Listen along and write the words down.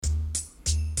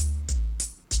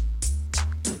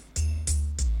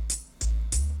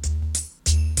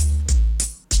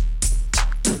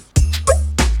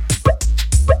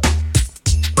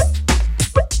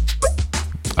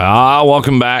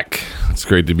Welcome back. It's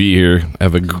great to be here. I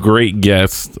have a great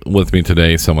guest with me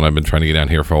today, someone I've been trying to get down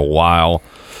here for a while.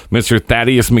 Mr.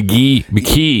 Thaddeus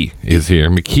McKee is here.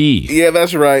 McKee. Yeah,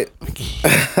 that's right.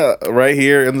 Right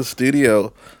here in the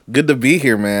studio. Good to be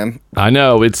here, man. I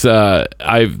know. It's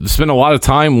I've spent a lot of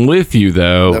time with you,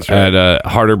 though, That's right. at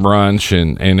Harder Brunch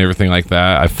and everything like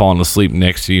that. I've fallen asleep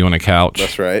next to you on a couch.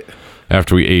 That's right.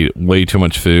 After we ate way too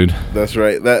much food. That's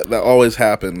right. That always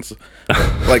happens.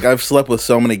 Like, I've slept with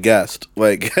so many guests,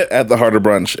 like, at the Harder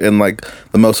Brunch in, like,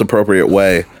 the most appropriate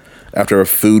way after a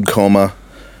food coma,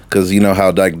 because you know how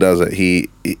Dyke does it. He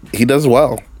does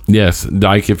well. Yes,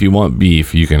 Dyke, if you want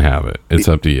beef, you can have it. It's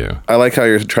up to you. I like how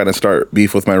you're trying to start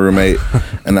beef with my roommate,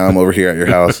 and now I'm over here at your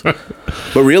house.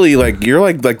 But really, like, you're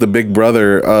like the big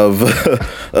brother of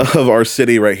of our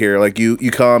city right here. Like, you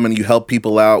come and you help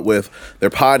people out with their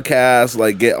podcasts,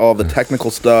 like, get all the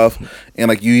technical stuff, and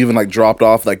like you even like dropped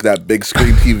off like that big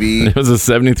screen TV. It was a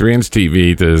 73-inch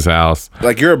TV to his house.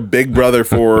 Like, you're a big brother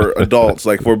for adults,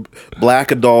 like for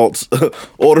black adults,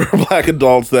 older black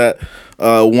adults that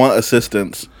want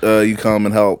assistance. You come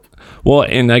and help. Well,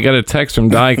 and I got a text from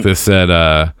Dyke that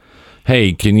said,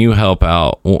 hey, can you help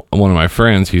out one of my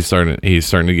friends? He's starting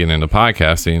to get into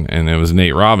podcasting, and it was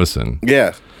Nate Robinson.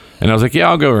 Yeah. And I was like, yeah,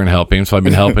 I'll go over and help him. So I've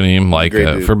been helping him like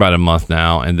for about a month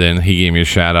now. And then he gave me a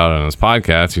shout out on his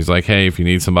podcast. He's like, hey, if you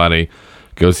need somebody,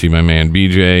 go see my man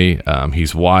BJ.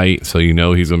 He's white, so you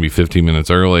know he's going to be 15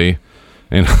 minutes early.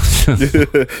 And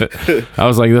I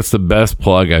was like, that's the best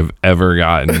plug I've ever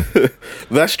gotten.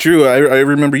 That's true. I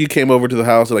remember you came over to the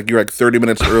house, like, you were like 30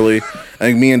 minutes early. I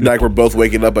think me and Dyke were both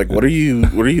waking up like, what are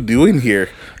you doing here?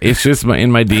 It's just in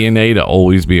my DNA to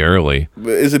always be early.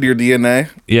 Is it your DNA?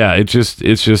 Yeah, it's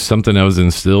just something that was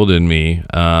instilled in me.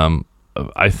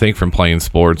 I think from playing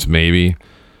sports, maybe.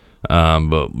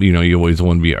 But you know, you always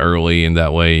want to be early, and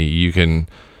that way you can.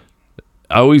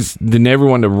 I always never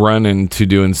want to run into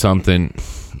doing something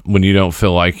when you don't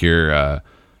feel like you're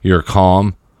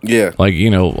calm. Yeah. Like, you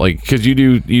know, like, because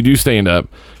you do stand up.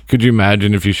 Could you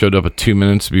imagine if you showed up at 2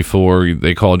 minutes before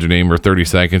they called your name, or 30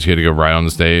 seconds, you had to go right on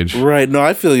the stage? Right. No,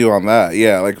 I feel you on that.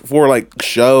 Yeah. Like, for like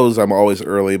shows, I'm always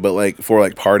early, but like for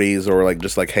like parties or like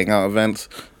just like hangout events,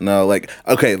 no. Like,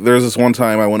 okay, there's this one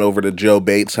time I went over to Joe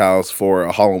Bates' house for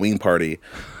a Halloween party,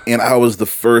 and I was the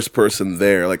first person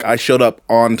there. Like, I showed up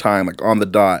on time, like on the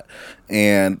dot,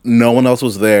 and no one else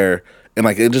was there. And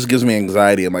like, it just gives me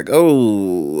anxiety. I'm like,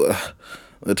 oh,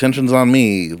 the attention's on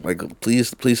me. Like,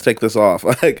 please take this off.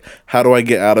 Like, how do I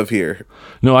get out of here?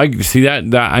 No, I see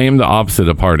that I am the opposite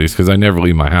of parties because I never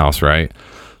leave my house, right?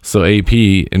 So AP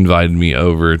invited me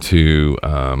over to,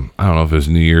 I don't know if it was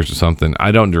New Year's or something.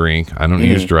 I don't drink. I don't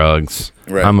use drugs.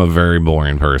 Right. I'm a very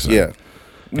boring person. Yeah.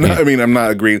 No, I mean, I'm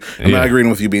not agreeing. I'm not agreeing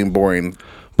with you being boring.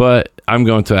 But I'm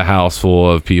going to a house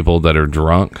full of people that are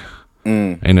drunk,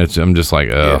 and I'm just like,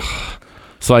 ugh. Yeah.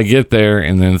 So I get there,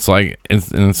 and then it's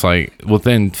like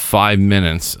within 5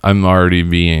 minutes, I'm already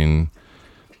being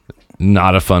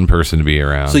not a fun person to be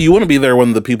around. So you want to be there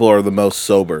when the people are the most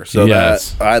sober. So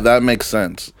yes. that makes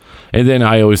sense. And then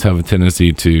I always have a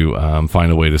tendency to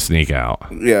find a way to sneak out.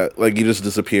 Yeah, like you just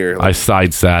disappear. Like, I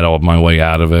side saddle my way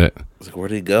out of it. It's like,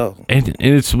 where'd he go? And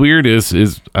it's weird is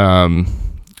I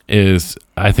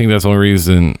think that's the only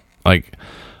reason, like,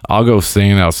 I'll go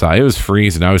stand outside. It was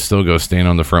freezing. I would still go stand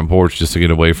on the front porch just to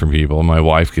get away from people. And my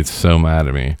wife gets so mad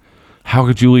at me. How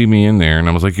could you leave me in there? And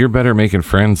I was like, you're better making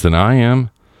friends than I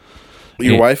am.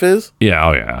 Your wife is?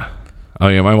 Yeah. Oh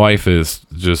yeah. My wife is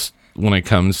just, when it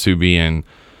comes to being,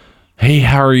 hey,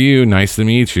 how are you? Nice to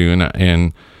meet you.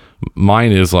 And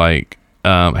mine is like,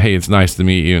 hey, it's nice to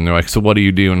meet you. And they're like, so what do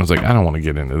you do? And I was like, I don't want to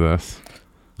get into this.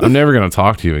 I'm never going to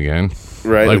talk to you again.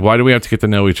 Right. Like, why do we have to get to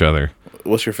know each other?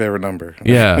 What's your favorite number?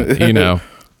 Yeah, you know.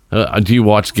 Do you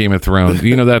watch Game of Thrones?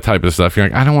 You know, that type of stuff. You're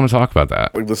like, I don't want to talk about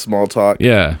that. Like the small talk.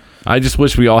 Yeah. I just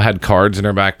wish we all had cards in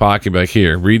our back pocket. Be like,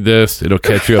 here, read this. It'll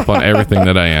catch you up on everything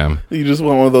that I am. You just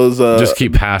want one of those... just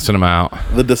keep passing them out.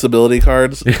 The disability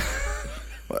cards?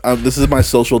 This is my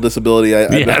social disability.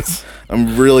 Yes.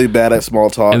 I'm really bad at small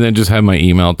talk. And then just have my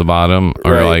email at the bottom,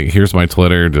 or Right. like, here's my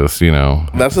Twitter. Just, you know.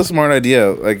 That's a smart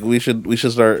idea. Like, we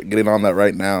should start getting on that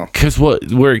right now. Because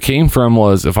where it came from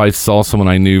was, if I saw someone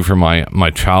I knew from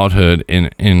my childhood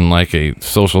in like a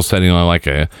social setting, like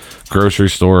a grocery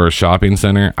store or a shopping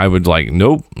center, I would like,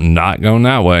 nope, not going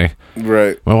that way.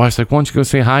 Right. My wife's like, why don't you go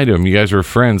say hi to him? You guys were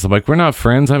friends. I'm like, we're not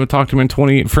friends. I haven't talked to him in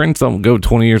 20. Friends don't go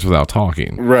 20 years without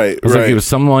talking. Right. It's like, it was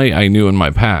somebody I knew in my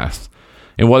past.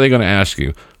 And what are they going to ask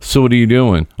you? So what are you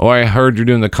doing? Oh, I heard you're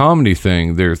doing the comedy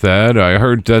thing. There's that. I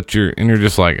heard that and you're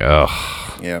just like, ugh.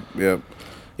 Yeah.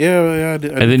 Yeah.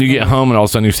 And then you get home and all of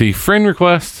a sudden you see friend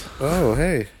request. Oh,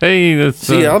 hey. Hey, that's...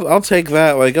 See, I'll take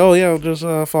that. Like, oh, yeah, just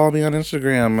follow me on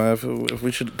Instagram. If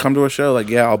we should come to a show, like,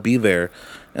 yeah, I'll be there.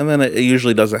 And then it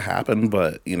usually doesn't happen,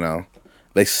 but, you know,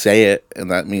 they say it, and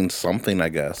that means something, I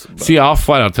guess. But see, I'll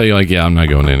flat out tell you, like, yeah, I'm not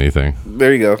going to anything.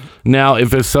 there you go. Now,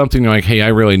 if it's something like, hey, I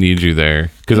really need you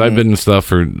there, because I've been in stuff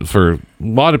for a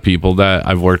lot of people that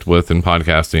I've worked with in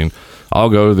podcasting, I'll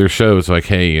go to their shows like,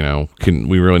 hey, you know,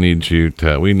 we really need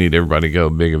we need everybody to go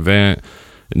big event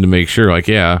and to make sure, like,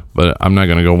 yeah, but I'm not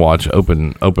going to go watch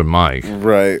open mic.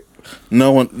 Right.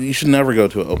 You should never go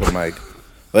to an open mic.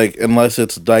 Like, unless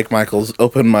it's Dyke Michael's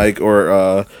open mic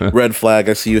or Red Flag.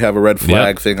 I see you have a Red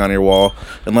Flag thing on your wall.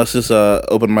 Unless it's a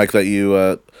open mic that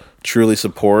you truly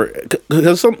support.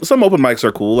 Because some open mics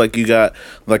are cool. Like, you got,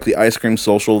 like, the Ice Cream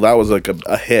Social. That was, like,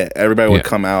 a hit. Everybody would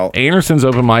come out. Anderson's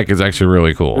open mic is actually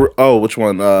really cool. Oh, which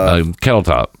one? Kettle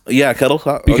Top. Yeah, Kettle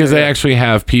Top. Because they actually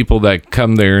have people that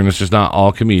come there, and it's just not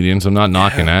all comedians. I'm not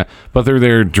knocking that. But they're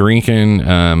there drinking,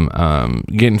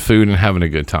 getting food, and having a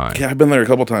good time. Yeah, I've been there a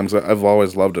couple times. I've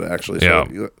always loved it, actually.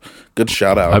 So good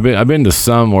shout out. I've been to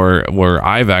some where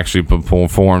I've actually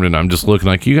performed, and I'm just looking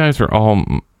like, you guys are all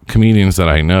comedians that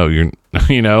I know. You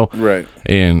know, right?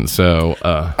 And so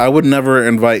I would never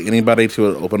invite anybody to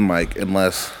an open mic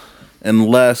unless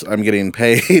I'm getting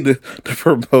paid to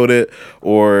promote it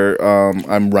or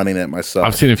I'm running it myself.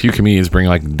 I've seen a few comedians bring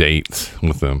like dates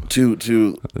with them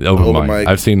to open mic.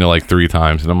 I've seen it like 3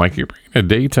 times, and I'm like, you're bringing a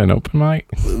date to an open mic?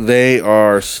 They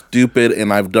are stupid,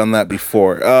 and I've done that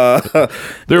before.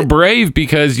 They're brave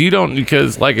because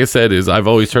like I said, I've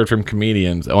always heard from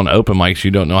comedians on open mics,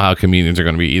 you don't know how comedians are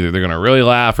going to be. Either they're going to really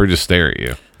laugh or just stare at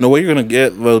you. No, what you're going to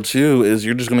get, though, too, is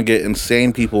you're just going to get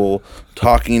insane people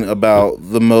talking about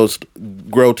the most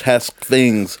grotesque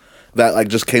things that, like,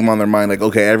 just came on their mind. Like,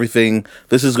 okay,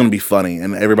 this is going to be funny,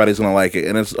 and everybody's going to like it.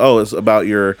 And it's about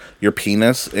your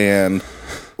penis and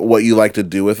what you like to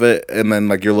do with it. And then,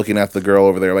 like, you're looking at the girl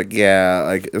over there, like, yeah,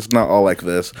 like, it's not all like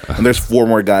this. And there's 4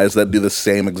 more guys that do the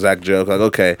same exact joke. Like,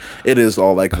 okay, it is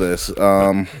all like this.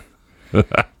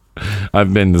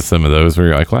 I've been to some of those where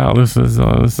you're like, wow, this is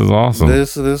awesome.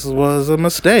 This was a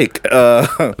mistake.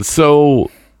 So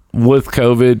with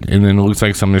COVID, and then it looks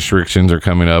like some restrictions are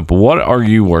coming up. What are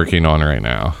you working on right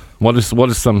now? What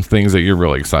is some things that you're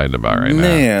really excited about right now?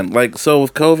 Man, like, so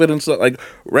with COVID and stuff, like,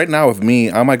 right now with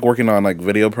me, I'm, like, working on, like,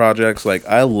 video projects. Like,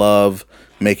 I love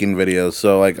making videos.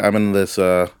 So, like, I'm in this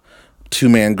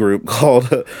 2-man group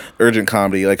called Urgent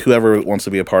Comedy. Like, whoever wants to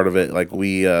be a part of it, like,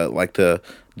 we like to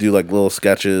do, like, little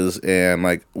sketches, and,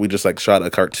 like, we just, like, shot a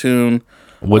cartoon.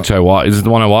 Which I watched. Is it the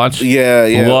one I watched?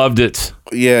 Yeah. Loved it.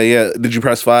 Yeah. Did you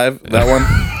press 5? That one?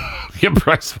 You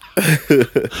press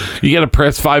 5. You got to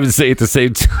press 5 and say it at the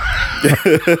same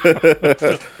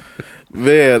time.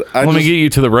 Man, let me get you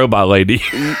to the robot lady.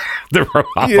 The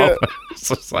robot. Yeah. It's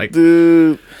just like,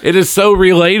 dude, it is so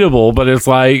relatable, but it's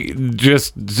like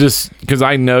just because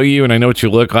I know you and I know what you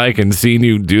look like, and seeing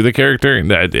you do the character,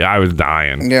 and I was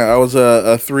dying. Yeah, I was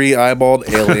a 3-eyeballed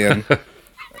alien,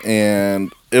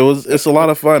 and it's a lot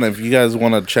of fun. If you guys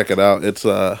want to check it out, it's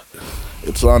on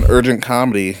Urgent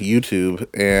Comedy YouTube,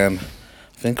 and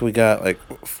I think we got like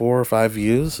 4 or 5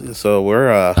 views. So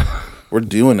we're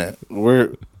doing it.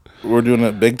 We're doing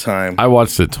it big time. I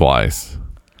watched it twice.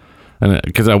 And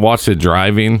because I watched it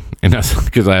driving, and that's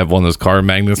because I have one of those car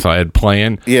magnets, so I had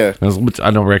playing. Yeah, which I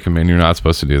don't recommend. You're not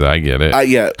supposed to do that. I get it.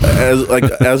 Yeah,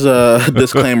 as a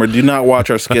disclaimer, do not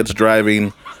watch our skits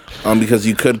driving, because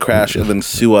you could crash and then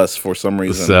sue us for some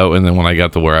reason. So, and then when I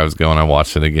got to where I was going, I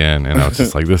watched it again, and I was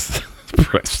just like, this.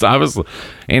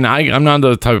 I'm not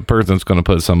the type of person that's going to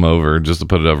put some over just to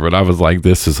put it over, but I was like,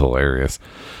 this is hilarious.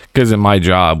 Because in my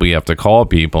job, we have to call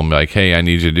people and be like, hey, I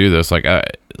need you to do this. Like,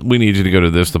 we need you to go to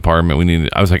this department.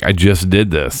 I was like, I just did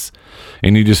this.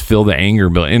 And you just feel the anger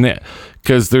build. And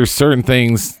because there's certain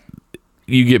things,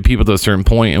 you get people to a certain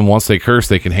point, and once they curse,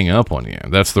 they can hang up on you.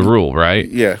 That's the rule, right?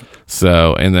 Yeah.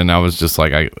 So, and then I was just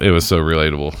like, it was so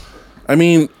relatable. I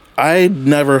mean, I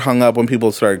never hung up when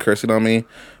people started cursing on me,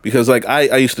 because, like,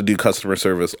 I used to do customer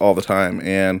service all the time,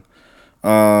 and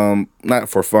not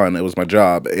for fun, it was my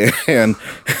job. And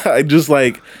I just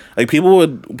like people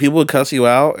would cuss you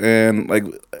out, and like,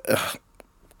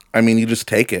 I mean, you just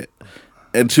take it.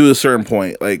 And to a certain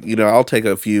point, like, you know, I'll take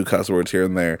a few cuss words here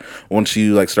and there. Once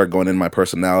you like start going in my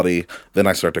personality, then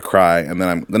I start to cry, and then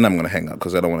I'm going to hang up,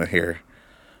 because I don't want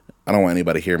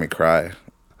anybody to hear me cry.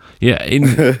 Yeah,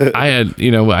 and I had,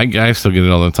 you know, I still get it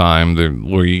all the time,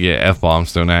 where you get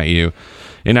F-bombs thrown at you.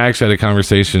 And I actually had a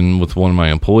conversation with one of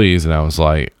my employees, and I was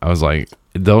like,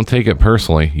 don't take it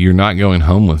personally. You're not going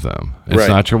home with them. It's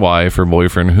not your wife or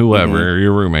boyfriend, whoever, or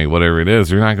your roommate, whatever it is.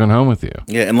 They're not going home with you.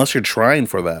 Yeah, unless you're trying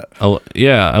for that.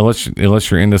 Yeah,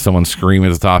 unless you're into someone screaming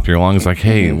at the top of your lungs like,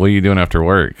 hey, what are you doing after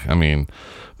work? I mean,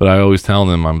 but I always tell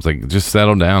them, I'm like, just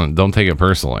settle down and don't take it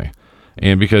personally.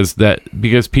 And because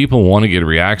people want to get a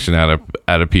reaction out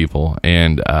of people.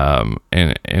 And I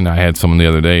had someone the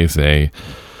other day say,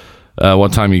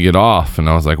 what time you get off? And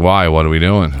I was like, why? What are we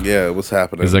doing? Yeah, what's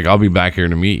happening? He's like, I'll be back here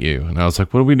to meet you. And I was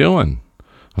like, what are we doing?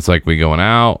 I was like, we going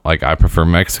out? Like, I prefer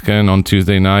Mexican on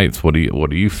Tuesday nights. What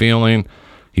are you feeling?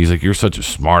 He's like, you're such a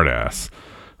smart ass.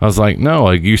 I was like, no,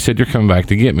 like you said you're coming back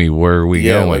to get me. Where are we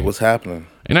going? Like, what's happening?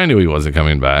 And I knew he wasn't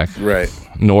coming back. Right.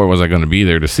 Nor was I going to be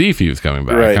there to see if he was coming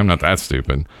back. Right. I'm not that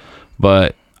stupid.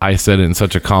 But I said it in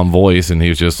such a calm voice, and he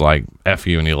was just like, F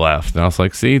you, and he left. And I was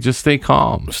like, see, just stay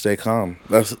calm. Stay calm.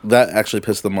 That actually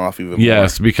pissed them off even more.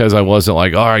 Yes, because I wasn't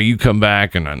like, all right, you come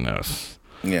back, and I know.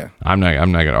 Yeah. I'm not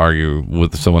going to argue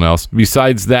with someone else.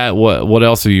 Besides that, what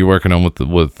else are you working on with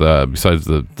besides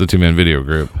the two-man video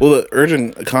group? Well, the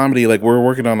Urgent Comedy, like we're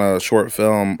working on a short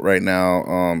film right now.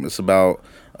 It's about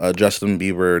Justin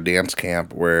Bieber dance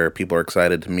camp where people are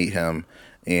excited to meet him.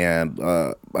 And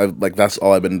that's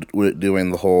all I've been doing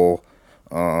the whole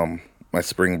my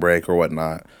spring break or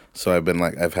whatnot. So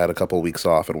I've had a couple of weeks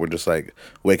off, and we're just like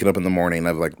waking up in the morning.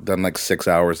 I've like done like 6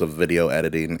 hours of video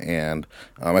editing, and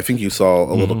I think you saw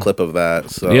a little clip of that.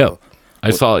 So yeah, I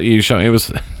saw you showing. It was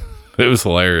it was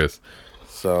hilarious.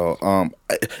 So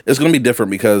it's gonna be different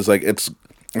because like it's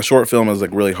a short film is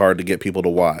like really hard to get people to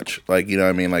watch. Like, you know what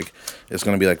I mean? Like it's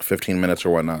gonna be like 15 minutes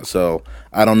or whatnot. So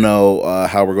I don't know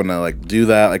how we're gonna like do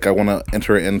that. Like I want to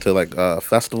enter it into like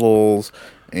festivals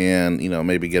and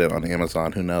maybe get it on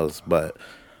Amazon. Who knows? But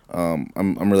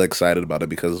I'm really excited about it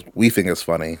because we think it's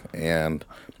funny, and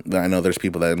I know there's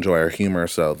people that enjoy our humor,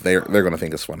 so they're gonna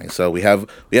think it's funny. So we have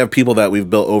people that we've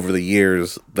built over the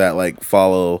years that like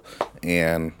follow,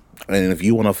 and if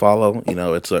you want to follow,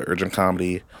 it's a Urgent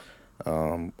Comedy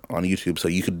on YouTube, so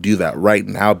you could do that right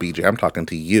now, BJ. I'm talking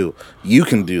to you. You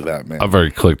can do that, man. I've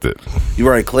already clicked it. You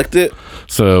already clicked it?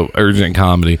 So Urgent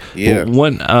Comedy. Yeah.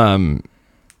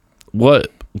 What?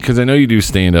 Because I know you do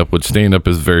stand up, which stand up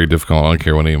is very difficult. I don't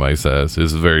care what anybody says.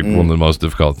 It's one of the most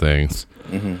difficult things.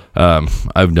 Mm-hmm.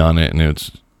 I've done it, and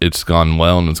it's gone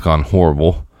well, and it's gone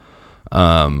horrible.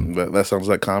 That sounds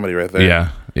like comedy right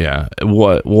there. Yeah.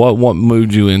 What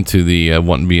moved you into the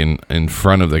wanting to be in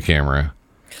front of the camera?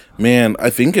 Man, I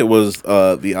think it was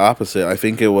the opposite. I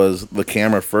think it was the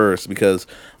camera first because,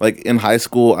 like, in high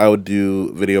school, I would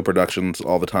do video productions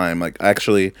all the time. Like,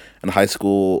 actually, in high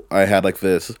school, I had, like,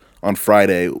 this. On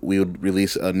Friday, we would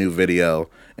release a new video,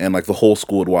 and, like, the whole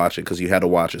school would watch it because you had to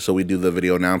watch it. So we do the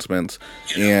video announcements,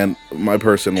 and my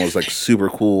person was, like, super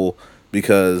cool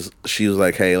because she was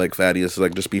like, hey, like, Thaddeus,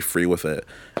 like, just be free with it.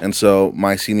 And so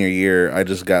my senior year, I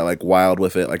just got, like, wild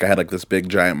with it. Like, I had, like, this big,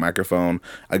 giant microphone.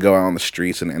 I go out on the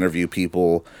streets and interview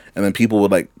people, and then people would,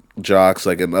 like, jocks,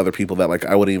 like, and other people that, like,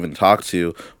 I wouldn't even talk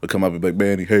to would come up and be like,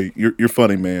 Manny, hey, you're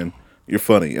funny, man. You're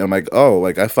funny. And I'm like, oh,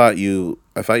 like, I thought you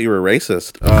were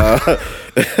racist.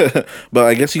 But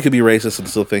I guess you could be racist and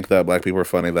still think that black people are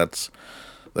funny. That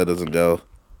doesn't go.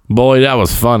 Boy, that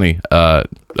was funny.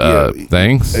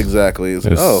 Thanks. Exactly. It's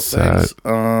like, thanks.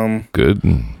 Good.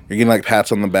 You're getting like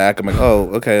pats on the back. I'm like, oh,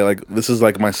 okay. Like this is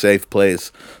like my safe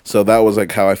place. So that was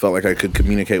like how I felt like I could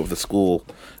communicate with the school,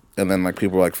 and then like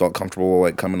people like felt comfortable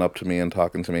like coming up to me and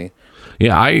talking to me.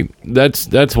 Yeah,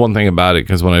 that's one thing about it,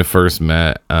 because when I first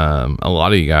met a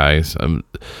lot of you guys,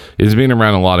 it's being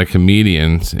around a lot of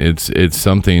comedians. It's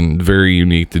something very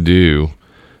unique to do,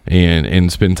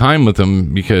 and spend time with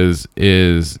them, because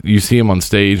you see them on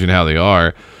stage and how they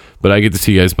are, but I get to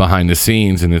see you guys behind the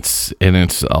scenes, and it's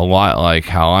a lot like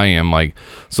how I am. Like,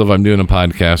 so if I'm doing a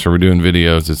podcast or we're doing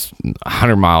videos, it's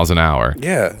 100 miles an hour.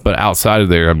 Yeah. But outside of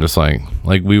there, I'm just like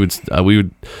we would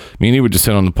me and you would just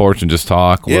sit on the porch and just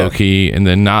talk low key, and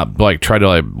then not like try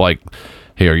to like,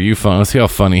 hey, are you fun? Let's see how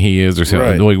funny he is, or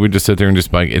something. Right. Like, we just sit there and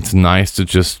just like, it's nice to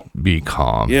just be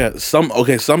calm. Yeah. Some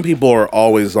people are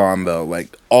always on though,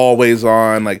 like always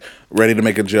on, like ready to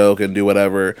make a joke and do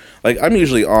whatever. Like I'm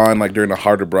usually on like during a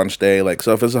harder brunch day. Like,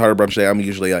 so if it's a harder brunch day, I'm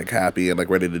usually like happy and like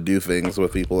ready to do things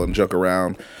with people and joke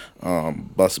around,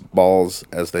 bust balls,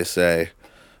 as they say.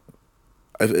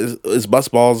 Is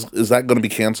bust balls? Is that going to be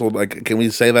canceled? Like, can we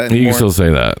say that anymore? You can still say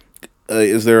that.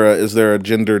 Is there a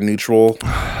gender neutral?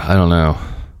 I don't know.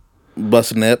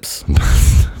 Bust nips.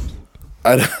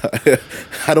 I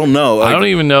don't know. Like, I don't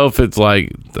even know if it's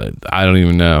like. I don't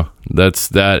even know.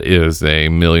 That is a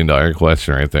 $1 million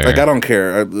question right there. Like, I don't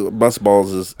care. Bust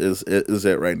balls is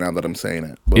it right now that I'm saying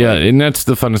it. But yeah, and that's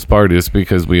the funnest part is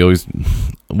because we always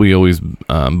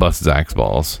bust Zach's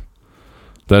balls.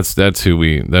 That's who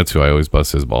I always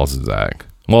bust his balls is Zach.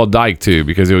 Well, Dyke too,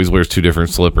 because he always wears 2 different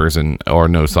slippers or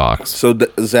no socks. So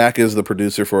Zach is the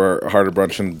producer for Harder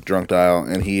Brunch and Drunk Dial,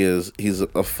 and he's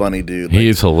a funny dude. He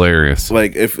is hilarious.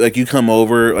 Like, if like you come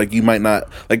over, like, you might not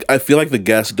like. I feel like the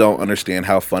guests don't understand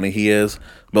how funny he is,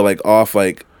 but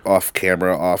off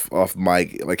camera, off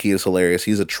mic, like, he is hilarious.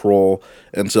 He's a troll,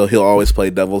 and so he'll always play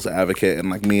devil's advocate, and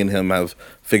like, me and him have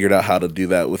figured out how to do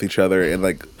that with each other, and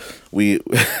like, we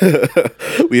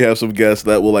we have some guests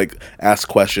that will like ask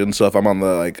questions. So if I'm on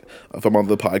the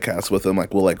podcast with him,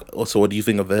 like, we'll like, oh, so what do you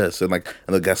think of this? And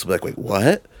the guests will be like, wait,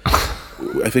 what?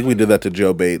 I think we did that to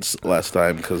Joe Bates last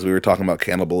time because we were talking about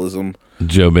cannibalism.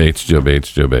 Joe Bates.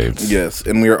 Yes,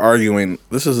 and we were arguing.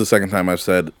 This is the second time I've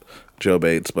said Joe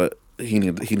Bates, but he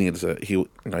needs it.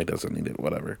 No, he doesn't need it.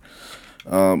 Whatever.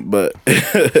 But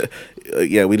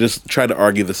yeah, we just tried to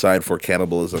argue the side for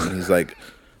cannibalism. And he's like,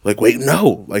 wait,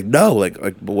 no,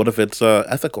 but what if it's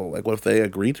ethical? Like, what if they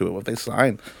agree to it? What if they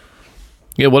sign?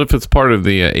 Yeah, what if it's part of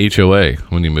the HOA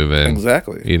when you move in?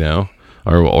 Exactly. You know,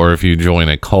 or if you join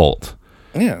a cult.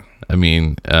 Yeah. I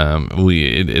mean,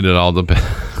 it all depends.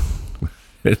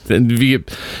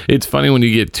 It's funny when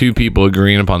you get 2 people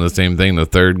agreeing upon the same thing, the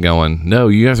third going, no,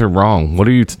 you guys are wrong. What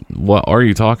are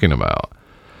you talking about?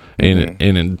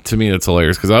 And to me, it's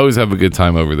hilarious because I always have a good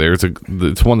time over there.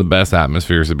 It's one of the best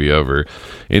atmospheres to be over.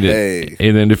 And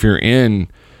then if you're in,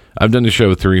 I've done the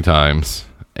show 3 times,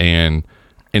 and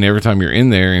every time you're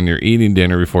in there and you're eating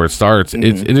dinner before it starts,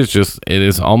 it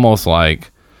is almost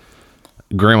like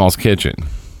grandma's kitchen.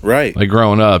 Right. Like,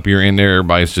 growing up, you're in there,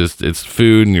 everybody's it's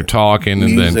food and you're talking.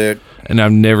 Music. And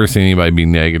I've never seen anybody be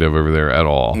negative over there at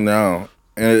all. No.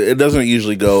 And it doesn't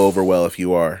usually go over well if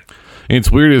you are. And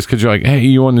it's weird is because you're like, hey,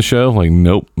 you on the show? Like,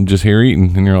 nope, I'm just here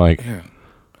eating. And you're like,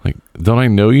 don't I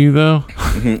know you though?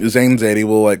 Zane Zadie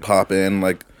will like pop in,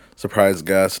 like, surprise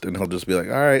guest, and he'll just be like,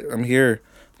 all right, I'm here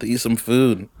to eat some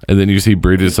food. And then you see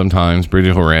Bridget sometimes.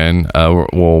 Bridget Horan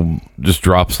will just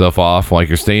drop stuff off like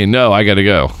you're staying. No, I got to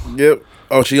go. Yep.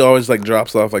 Oh, she always like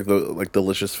drops off like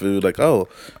delicious food. Like, oh,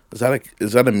 is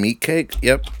that a meat cake?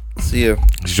 Yep. See ya.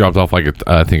 She dropped off like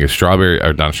I think a strawberry,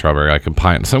 or not strawberry, like a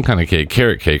pint, some kind of cake,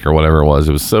 carrot cake or whatever it was.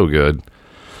 It was so good.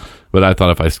 But I thought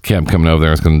if I kept coming over there,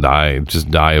 I was going to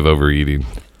die of overeating.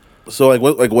 So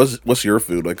what's your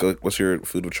food? Like, what's your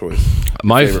food of choice?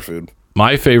 My favorite food.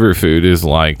 My favorite food is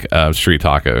like street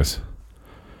tacos.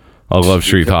 I love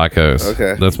street tacos.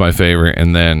 Okay. That's my favorite.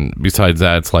 And then besides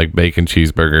that, it's like bacon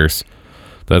cheeseburgers.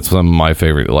 That's some of my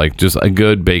favorite. Like, just a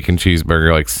good bacon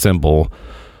cheeseburger, like, simple.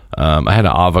 I had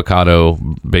an avocado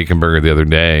bacon burger the other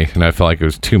day, and I felt like it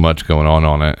was too much going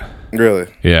on it. Really?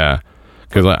 Yeah.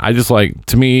 Because I just like,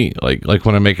 to me, like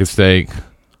when I make a steak,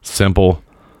 simple,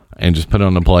 and just put it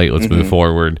on the plate, let's move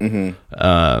forward.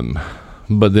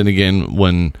 But then again,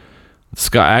 when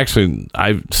Scottish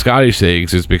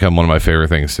steaks has become one of my favorite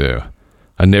things too.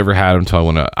 I never had them till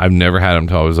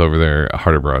I was over there at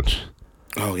Harder Brunch.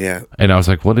 Oh yeah. And I was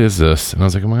like, what is this? And I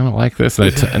was like, am I gonna like this?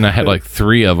 And I had like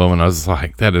 3 of them, and I was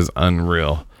like, that is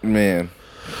unreal. Man,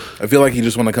 I feel like you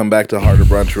just want to come back to Harder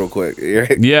Brunch real quick.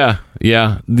 Yeah.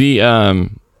 The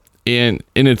and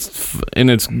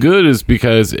it's good is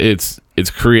because it's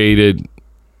created,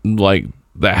 like,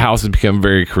 the house has become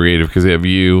very creative because they have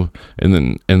you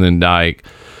and then Dyke.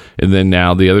 And then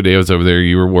now the other day I was over there,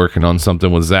 you were working on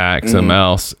something with Zach, something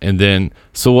else. And then,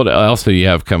 so what else do you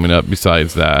have coming up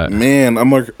besides that? Man,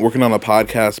 I'm working on a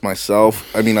podcast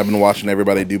myself. I mean, I've been watching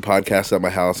everybody do podcasts at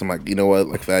my house. I'm like, you know what?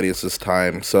 Like, Thaddeus, it's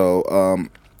time. So,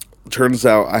 turns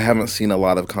out I haven't seen a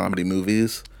lot of comedy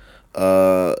movies.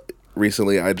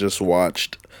 Recently, I just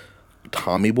watched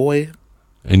Tommy Boy.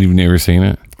 And you've never seen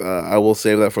it? I will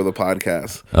save that for the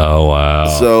podcast. Oh, wow.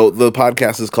 So the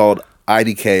podcast is called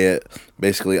IDK It.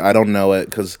 Basically, I don't know it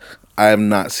because I have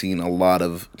not seen a lot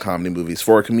of comedy movies.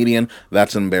 For a comedian,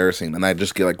 that's embarrassing. And I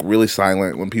just get like really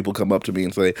silent when people come up to me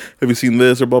and say, have you seen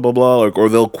this or blah, blah, blah. Or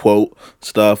they'll quote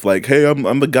stuff like, hey,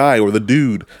 I'm the guy or the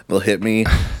dude. They'll hit me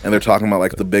and they're talking about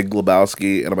like the Big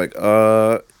Lebowski. And I'm like,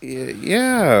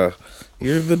 yeah,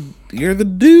 you're the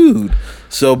dude.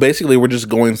 So basically, we're just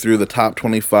going through the top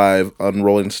 25 on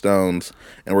Rolling Stones,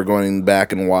 and we're going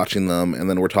back and watching them, and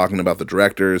then we're talking about the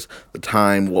directors, the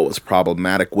time, what was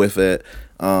problematic with it,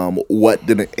 what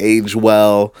didn't age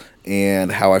well,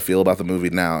 and how I feel about the movie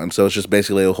now. And so it's just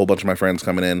basically a whole bunch of my friends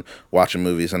coming in, watching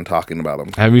movies, and talking about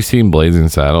them. Have you seen Blazing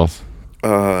Saddles?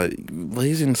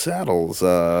 Blazing Saddles.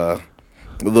 The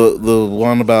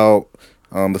one about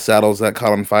The Saddles That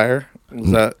Caught on Fire.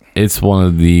 Was that? It's one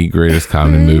of the greatest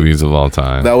comedy movies of all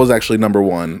time. That was actually number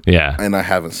one. Yeah. And I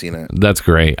haven't seen it. That's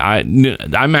great.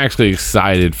 I'm actually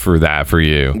excited for that for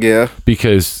you. Yeah.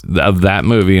 Because of that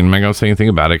movie, and I'm not going to say anything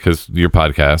about it because your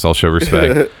podcast, I'll show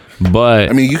respect. But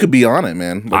I mean, you could be on it,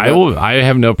 man. Like I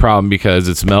have no problem because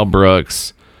it's Mel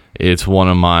Brooks. It's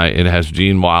it has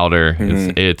Gene Wilder.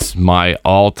 It's my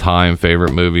all-time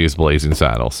favorite movie is Blazing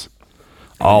Saddles.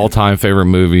 All-time favorite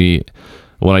movie.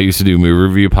 When I used to do movie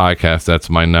review podcasts, that's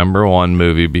my number one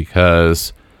movie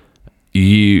because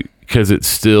it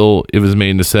was made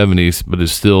in the 70s, but it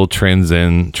still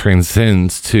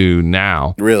transcends to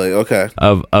now. Really? Okay.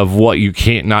 Of what what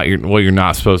you're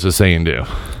not supposed to say and do.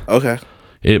 Okay.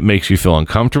 It makes you feel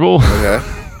uncomfortable. Okay.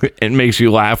 It makes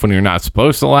you laugh when you're not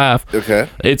supposed to laugh. Okay.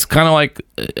 It's kind of like,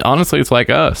 honestly, it's like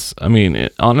us. I mean,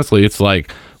 honestly, it's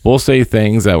like we'll say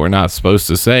things that we're not supposed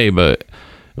to say, but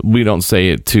we don't say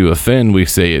it to offend. We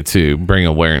say it to bring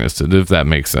awareness to it, if that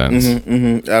makes sense.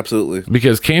 Absolutely.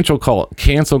 Because cancel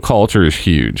culture is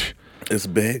huge. It's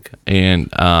big. And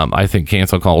I think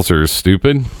cancel culture is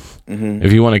stupid.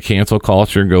 If you want to cancel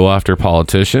culture, go after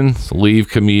politicians, leave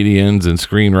comedians and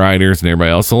screenwriters and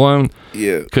everybody else alone.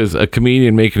 Yeah. Because a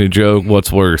comedian making a joke,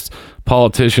 what's worse?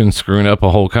 Politicians screwing up a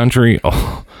whole country,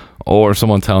 or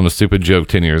someone telling a stupid joke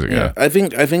 10 years ago. Yeah. I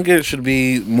think it should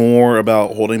be more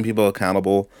about holding people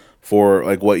accountable for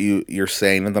like what you're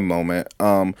saying in the moment.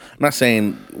 I'm not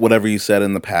saying whatever you said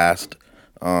in the past,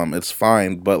 it's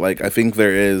fine, but like I think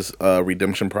there is a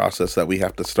redemption process that we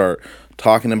have to start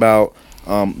talking about.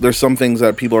 There's some things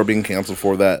that people are being canceled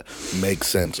for that make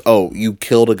sense. Oh, you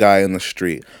killed a guy in the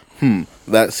street.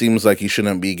 That seems like you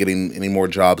shouldn't be getting any more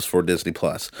jobs for Disney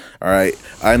Plus. All right,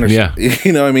 I understand. Yeah.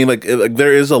 You know what I mean? Like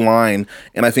there is a line,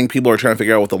 and I think people are trying to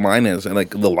figure out what the line is. And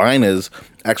like the line is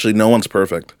actually no one's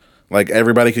perfect. Like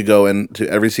everybody could go into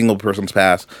every single person's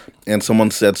past and someone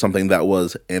said something that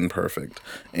was imperfect.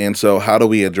 And so how do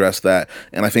we address that?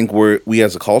 And I think we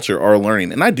as a culture are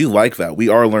learning. And I do like that. We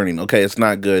are learning. Okay, it's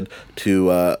not good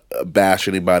to bash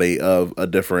anybody of a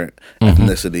different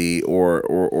ethnicity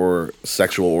or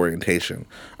sexual orientation.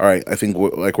 All right, I think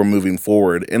we're moving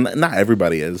forward. And not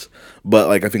everybody is, but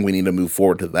like I think we need to move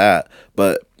forward to that.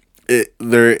 But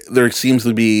there seems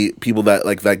to be people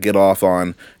that get off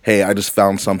on, hey, I just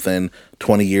found something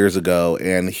 20 years ago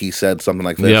and he said something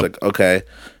like this. Yep. Like, okay,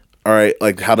 all right,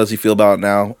 like how does he feel about it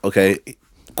now? Okay,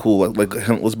 cool. Like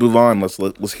let's move on.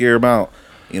 Let's hear about,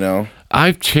 you know.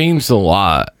 I've changed a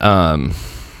lot. I'm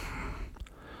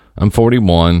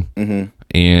 41,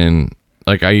 and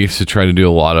like I used to try to do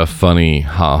a lot of funny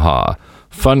haha.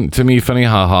 Fun to me, funny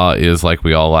haha is like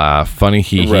we all laugh. Funny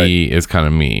hee is kind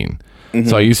of mean.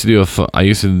 So I used to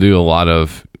do a lot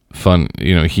of fun,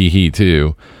 you know, hee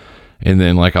too. And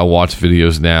then like I'll watch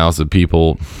videos now of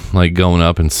people like going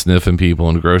up and sniffing people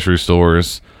in grocery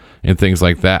stores and things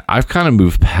like that. I've kind of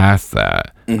moved past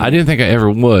that. I didn't think I ever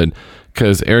would,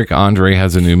 because Eric Andre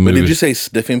has a new movie. But did you say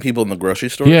sniffing people in the grocery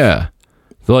store? Yeah.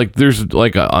 Like there's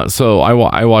like so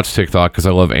I watch TikTok because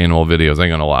I love animal videos. I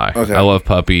ain't gonna lie. Okay. I love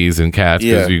puppies and cats.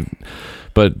 Yeah.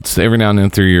 But every now and then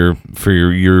through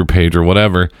your page or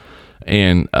whatever.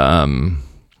 And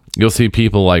you'll see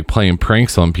people like playing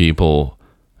pranks on people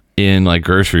in like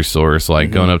grocery stores,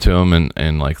 like going up to them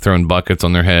and like throwing buckets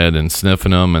on their head and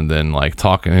sniffing them, and then like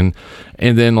talking,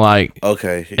 and then like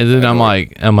okay, and then I'm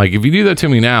like if you do that to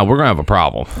me now, we're gonna have a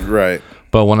problem, right?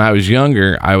 But when I was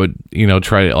younger, I would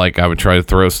try to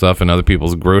throw stuff in other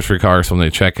people's grocery carts when they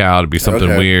check out. It'd be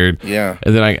something weird, yeah.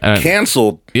 And then I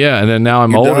canceled, yeah. And then now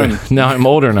I'm older. Now I'm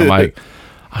older, and I'm like.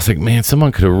 I was like, man,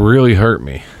 someone could have really hurt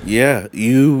me. Yeah,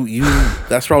 you.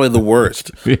 That's probably the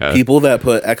worst. Yeah. People that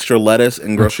put extra lettuce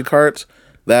in grocery carts,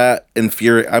 that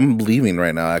infuriate. I'm leaving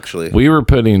right now, actually. We were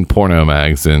putting porno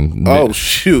mags in. Oh,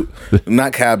 shoot.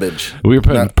 Not cabbage. We were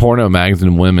putting porno mags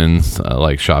in women's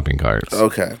like shopping carts.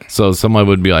 Okay. So someone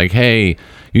would be like, hey,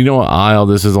 you know what aisle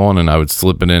this is on? And I would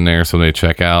slip it in there so when they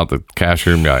check out, the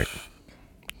cashier would be like,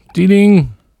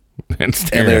 ding. And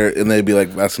they'd be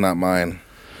like, that's not mine.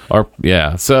 Or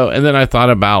yeah, so and then I thought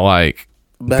about like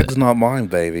that's not mine,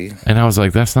 baby, and I was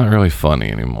like, that's not really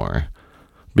funny anymore,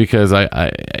 because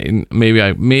I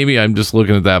maybe I'm just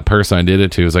looking at that person I did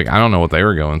it to. It's like I don't know what they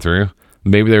were going through.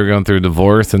 Maybe they were going through a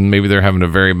divorce, and maybe they're having a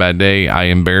very bad day. I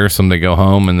embarrass them, they go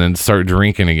home and then start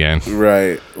drinking again.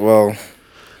 Right. Well,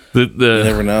 you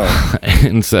never know.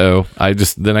 And so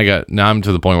now I'm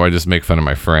to the point where I just make fun of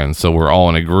my friends. So we're all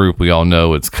in a group. We all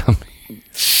know it's coming.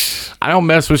 I don't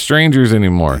mess with strangers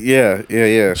anymore.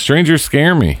 Yeah. Strangers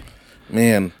scare me.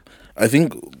 Man, I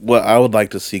think what I would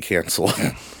like to see canceled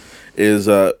is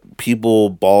people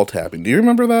ball tapping. Do you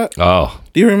remember that? Oh,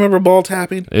 do you remember ball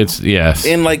tapping? It's yes.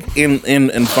 In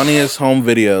Funniest Home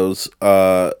Videos,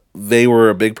 they were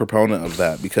a big proponent of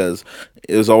that because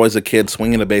it was always a kid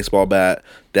swinging a baseball bat,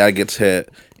 dad gets hit,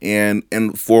 and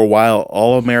for a while,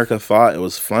 all America thought it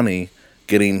was funny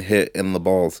getting hit in the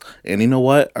balls. And you know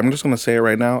what? I'm just gonna say it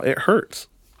right now. It hurts.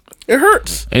 It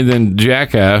hurts. And then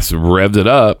Jackass revved it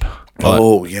up.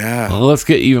 Oh yeah. Let's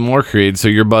get even more creative. So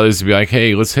your buddies would be like,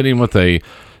 "Hey, let's hit him with a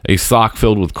sock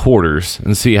filled with quarters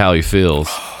and see how he feels."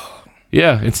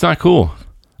 Yeah, it's not cool.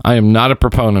 I am not a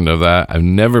proponent of that. I've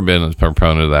never been a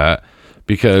proponent of that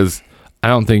because I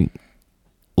don't think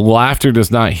laughter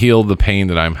does not heal the pain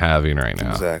that I'm having right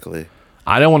now. Exactly.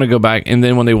 I don't want to go back. And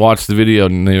then when they watch the video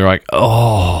and they're like,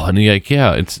 "Oh," and you're like,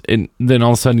 "Yeah," and then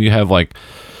all of a sudden you have like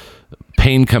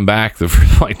pain come back for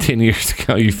like 10 years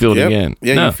ago. You feel it again.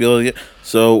 Yeah, no. You feel it again.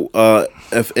 So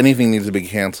if anything needs to be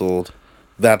canceled,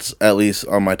 that's at least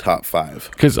on my top 5.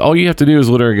 Because all you have to do is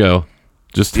literally go,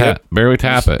 just tap, barely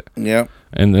tap it. Yeah.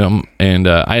 And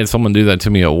I had someone do that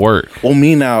to me at work. Well,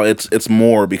 me now, it's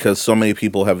more because so many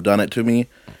people have done it to me.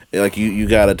 Like you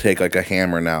got to take like a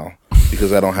hammer now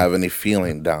because I don't have any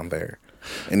feeling down there.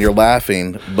 And you're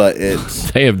laughing, but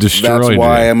they have destroyed. That's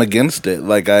why I'm against it.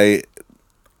 Like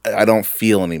I don't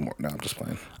feel anymore. No, I'm just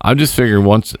playing. I just figured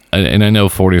once, and I know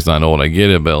 40 is not old. I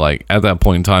get it, but like at that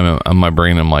point in time, in my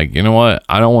brain, I'm like, you know what?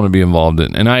 I don't want to be involved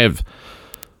in. And I have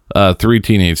 3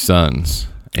 teenage sons.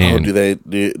 And do they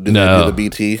do the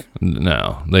BT?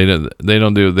 No, they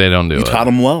don't do it. You taught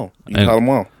them well. Taught them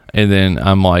well. And then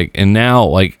I'm like, and now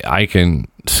like I can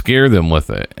scare them with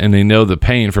it, and they know the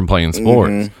pain from playing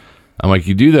sports. Mm-hmm. I'm like,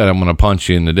 you do that, I'm gonna punch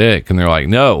you in the dick, and they're like,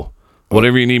 no,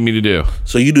 whatever you need me to do.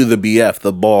 So you do the BF,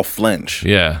 the ball flinch,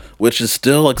 yeah, which is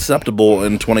still acceptable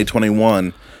in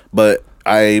 2021, but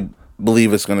I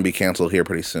believe it's going to be canceled here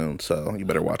pretty soon. So you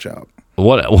better watch out.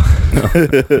 What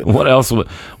else?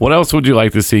 What else would you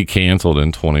like to see canceled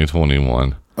in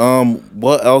 2021?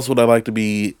 What else would I like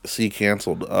to see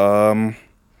canceled?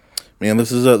 Man,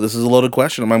 this is a loaded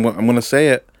question. I'm going to say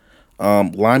it.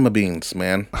 Lima beans,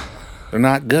 man, they're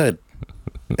not good,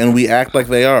 and we act like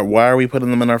they are. Why are we putting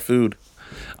them in our food?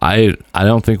 I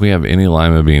don't think we have any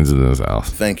lima beans in this house.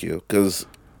 Thank you, because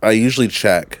I usually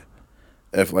check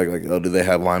if like oh, do they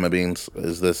have lima beans?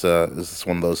 Is this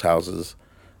one of those houses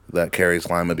that carries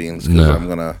lima beans? Because no. I'm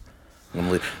gonna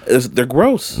leave. They're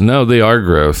gross. No, they are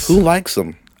gross. Who likes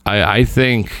them? I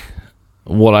think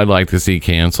what I'd like to see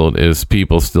canceled is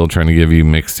people still trying to give you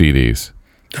mixed CDs.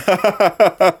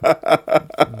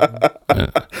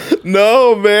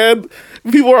 No, man.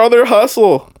 People are on their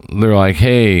hustle. They're like,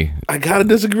 hey, I gotta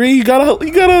disagree. You gotta.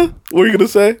 What are you gonna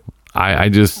say? I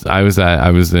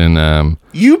was in.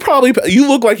 You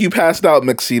look like you passed out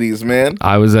mixed CDs, man.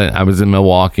 I was in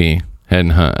Milwaukee,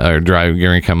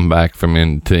 coming back from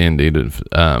Indy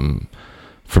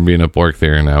from being up work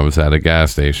there, and I was at a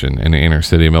gas station in the inner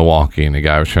city of Milwaukee, and the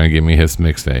guy was trying to give me his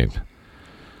mixtape.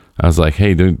 I was like,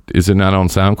 hey, dude, is it not on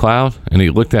SoundCloud? And he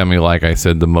looked at me like I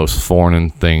said the most foreign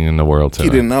thing in the world to him.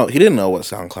 He didn't know what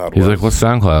SoundCloud was. He's like, what's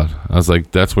SoundCloud? I was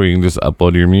like, that's where you can just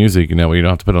upload your music, where you don't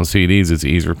have to put on CDs. It's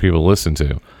easier for people to listen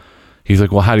to. He's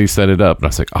like, well, how do you set it up? And I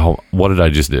was like, oh, what did I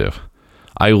just do?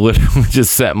 I literally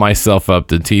just set myself up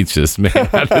to teach this man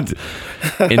how to do.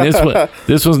 And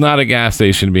this was not a gas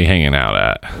station to be hanging out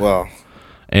at. Well.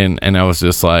 And I was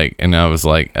just like,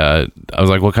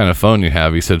 what kind of phone you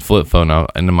have? He said flip phone. And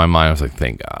in my mind, I was like,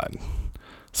 thank God.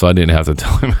 So I didn't have to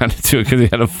tell him how to do it because he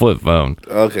had a flip phone.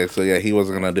 Okay, so yeah, he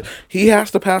wasn't gonna do. He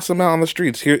has to pass them out on the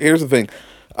streets. Here's the thing.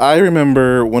 I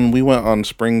remember when we went on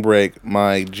spring break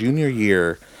my junior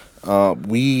year,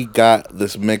 we got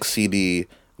this mixed CD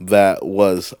that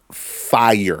was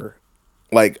fire.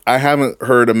 Like I haven't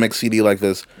heard a mixed CD like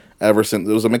this ever since.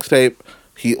 It was a mixtape.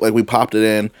 We popped it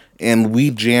in and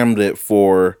we jammed it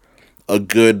for a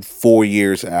good 4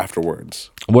 years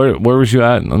afterwards. Where was you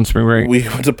at on spring break? We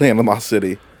went to Panama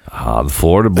City. Ah, the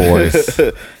Florida boys.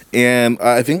 And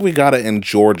I think we got it in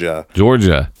Georgia.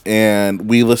 And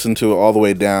we listened to it all the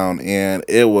way down, and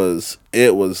it was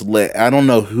lit. I don't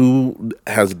know who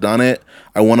has done it.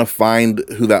 I want to find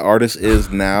who that artist is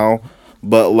now,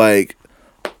 but like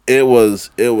it was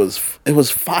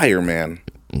fire, man.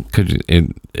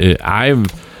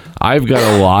 I've got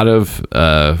a lot of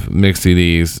mixed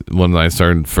CDs. When I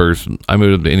started first, I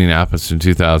moved up to Indianapolis in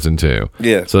 2002.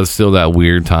 Yeah. So it's still that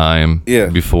weird time. Yeah.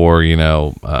 Before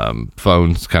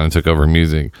phones kind of took over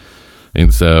music,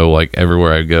 and so like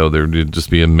everywhere I go, there would just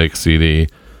be a mixed CD,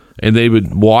 and they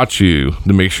would watch you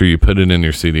to make sure you put it in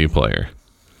your CD player.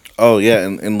 Oh yeah,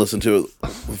 and listen to it.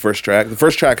 The first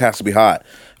track has to be hot.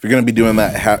 If you're gonna be doing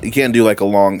that, you can't do like a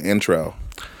long intro.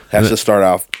 Has to start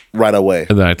off right away.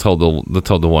 And then I told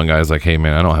the one guy, I was like, hey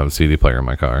man, I don't have a CD player in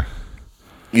my car.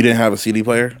 You didn't have a CD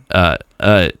player?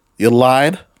 You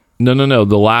lied? No.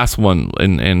 The last one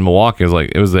in Milwaukee was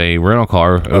like, it was a rental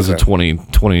car. It was a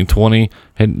 2020.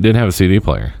 Didn't have a CD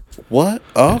player. What?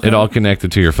 Oh, okay. It all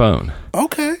connected to your phone.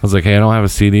 Okay. I was like, hey, I don't have a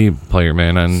CD player,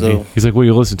 man. And he's like, well,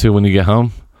 you listen to it when you get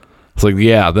home? I was like,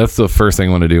 yeah, that's the first thing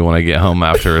I want to do when I get home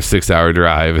after a 6-hour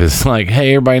drive. Is like,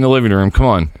 hey, everybody in the living room, come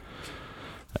on.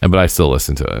 But I still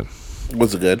listen to it.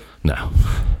 Was it good? No.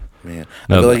 Man,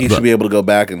 I feel like you should be able to go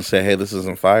back and say, hey, this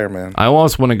isn't fire, man. I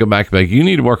always want to go back and be like, you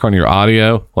need to work on your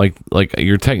audio. Like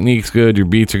your technique's good, your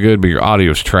beats are good, but your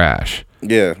audio's trash.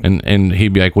 Yeah. And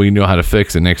he'd be like, well, you know how to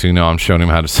fix it. Next thing you know, I'm showing him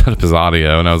how to set up his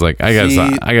audio. And I was like, I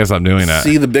guess I'm doing that.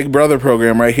 See the Big Brother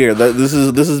program right here. This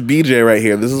is BJ right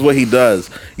here. This is what he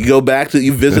does. You go back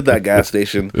you visit that gas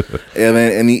station,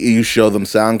 and you show them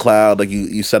SoundCloud. Like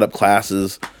you set up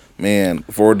classes, man,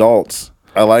 for adults.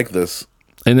 I like this.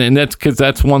 And that's because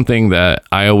that's one thing that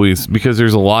I always, because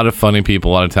there's a lot of funny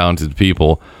people, a lot of talented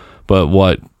people, but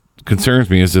what concerns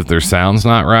me is if their sound's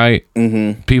not right,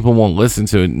 people won't listen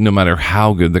to it no matter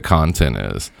how good the content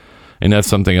is. And that's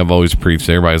something I've always preached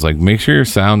to everybody, is like, make sure your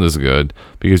sound is good,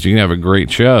 because you can have a great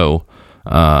show,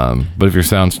 but if your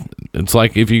sound's, it's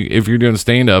like if you're doing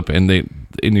stand-up and they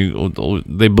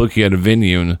book you at a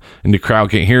venue and the crowd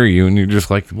can't hear you and you're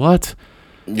just like, what?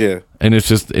 Yeah. And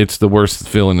it's the worst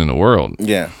feeling in the world.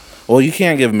 Yeah. Well, you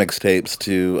can't give mixtapes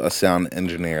to a sound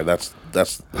engineer. That's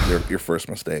your first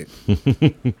mistake.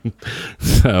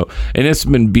 So, and it's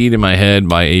been beat in my head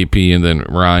by AP and then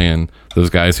Ryan, those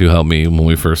guys who helped me when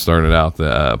we first started out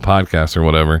the podcast or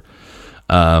whatever.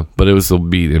 But it was a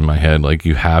beat in my head. Like,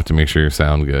 you have to make sure you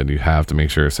sound good. You have to make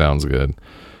sure it sounds good.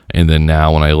 And then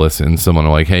now when I listen, someone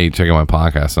will like, hey, check out my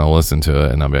podcast, and I'll listen to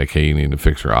it, and I'll be like, hey, you need to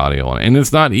fix your audio on it. And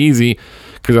it's not easy,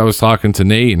 because I was talking to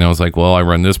Nate, and I was like, well, I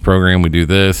run this program, we do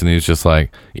this, and he's just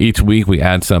like, each week we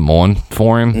add something on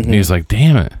for him, and he's like,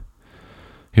 damn it.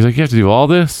 He's like, you have to do all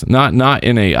this? Not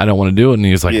in a, I don't want to do it, and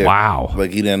he's like, wow.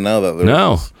 Like, he didn't know that.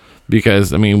 No,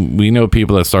 because, I mean, we know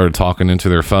people that started talking into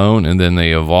their phone, and then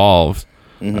they evolved.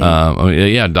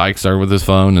 Dyke started with his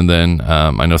phone, and then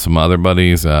I know some other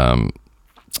buddies,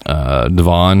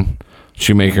 Devon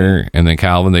Shoemaker and then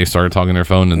Calvin, they started talking their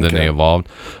phone, and then they evolved.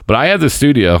 But I have the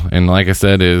studio, and like I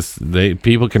said,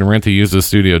 people can rent to use the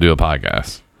studio to do a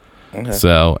podcast.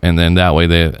 So, and then that way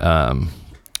they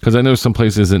because I know some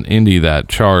places in Indy that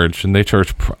charge, and they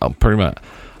charge pretty much,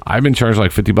 I've been charged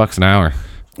like $50 an hour.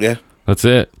 Yeah, that's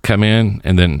it. Come in,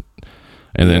 and then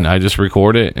I just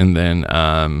record it, and then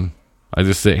I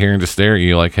just sit here and just stare at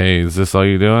you like, hey, is this all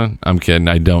you're doing? I'm kidding,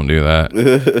 I don't do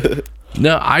that.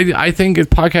 No, I think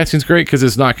podcasting's great because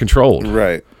it's not controlled.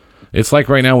 Right. It's like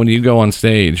right now when you go on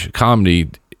stage, comedy,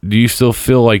 do you still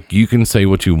feel like you can say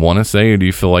what you want to say, or do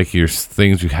you feel like there's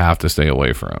things you have to stay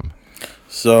away from?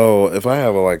 So if I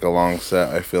have a long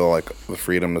set, I feel like the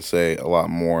freedom to say a lot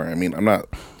more. I mean, I'm not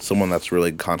someone that's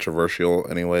really controversial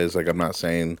anyways. Like, I'm not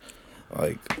saying,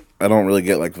 like, I don't really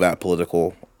get like that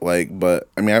political. Like, but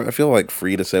I mean, I feel like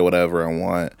free to say whatever I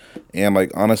want. And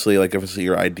like, honestly, like if it's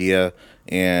your idea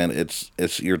and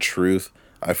it's your truth,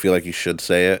 I feel like you should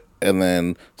say it and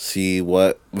then see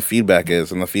what the feedback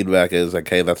is. And the feedback is like,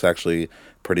 hey, that's actually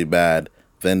pretty bad.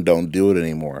 Then don't do it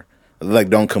anymore. Like,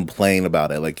 don't complain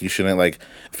about it. Like, you shouldn't, like,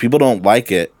 if people don't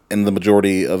like it and the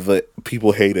majority of the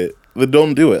people hate it, then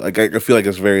don't do it. Like, I feel like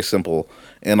it's very simple.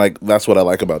 And like, that's what I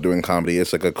like about doing comedy.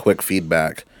 It's like a quick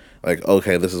feedback. Like,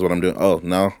 okay, this is what I'm doing. Oh,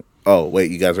 no. Oh,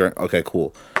 wait, you guys are, okay,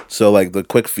 cool. So like the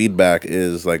quick feedback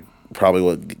is like probably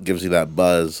what gives you that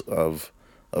buzz of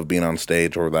being on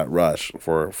stage, or that rush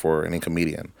for any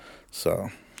comedian. So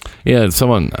yeah,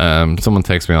 someone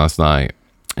texted me last night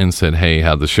and said, hey,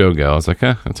 how'd the show go? I was like,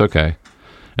 it's okay.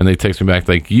 And they text me back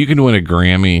like, you can win a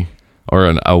Grammy or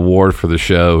an award for the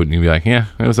show, and you'd be like, yeah,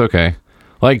 it was okay.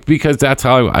 Like, because that's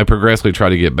how I progressively try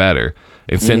to get better.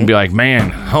 Instead of be like, man,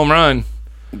 home run.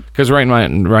 Because right now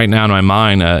in my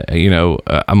mind,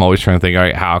 I'm always trying to think, all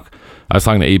right, how. I was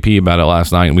talking to AP about it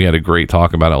last night, and we had a great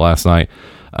talk about it last night.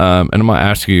 And I'm gonna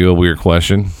ask you a weird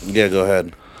question. Yeah, go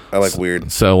ahead. I like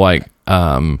weird. So like,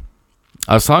 I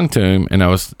was talking to him, and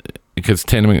because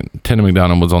Tina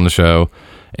McDonald was on the show,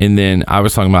 and then I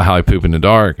was talking about how I poop in the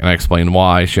dark, and I explained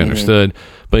why. She understood,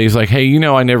 but he's like, hey,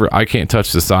 I can't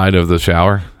touch the side of the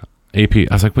shower. AP, I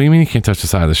was like, what do you mean you can't touch the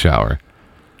side of the shower?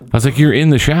 I was like, you're in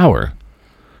the shower.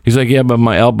 He's like, yeah, but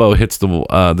my elbow hits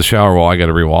the shower wall. I got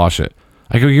to rewash it.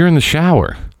 I go, you're in the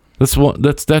shower.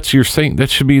 That's your sink. That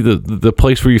should be the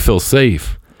place where you feel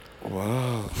safe.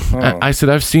 Wow. Huh. I said,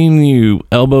 I've seen you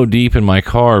elbow deep in my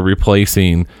car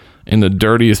replacing in the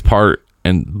dirtiest part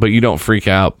but you don't freak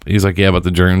out. He's like, yeah, but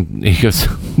the germ. He goes,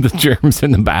 the germs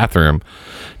in the bathroom.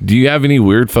 Do you have any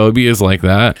weird phobias like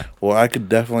that? Well, I could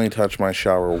definitely touch my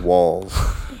shower walls,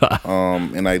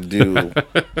 and I do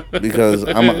because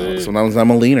sometimes I'm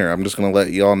a leaner. I'm just gonna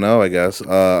let y'all know. I guess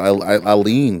I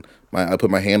lean. I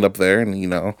put my hand up there, and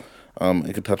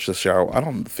it could touch the shower. I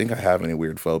don't think I have any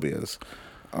weird phobias.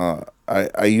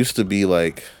 I used to be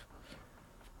like.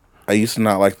 I used to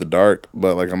not like the dark,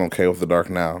 but like I'm okay with the dark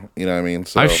now. You know what I mean?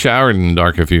 So I've showered in the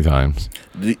dark a few times.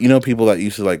 You know people that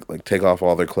used to like take off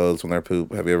all their clothes when they're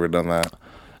poop? Have you ever done that?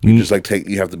 You just like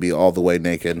you have to be all the way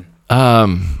naked.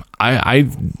 I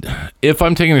if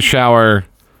I'm taking a shower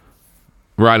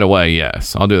right away,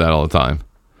 yes, I'll do that all the time.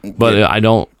 But I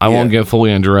won't get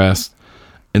fully undressed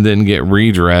and then get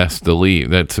redressed to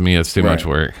leave. That to me is too much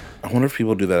work. I wonder if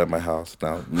people do that at my house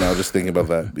now. Now just thinking about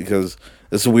that because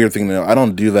it's a weird thing to know. I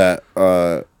don't do that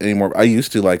anymore. I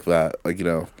used to like that,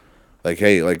 like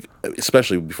hey, like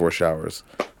especially before showers.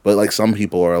 But like some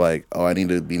people are like, oh, I need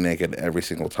to be naked every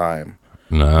single time.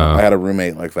 No, I had a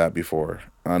roommate like that before.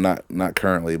 Not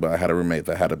currently, but I had a roommate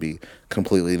that had to be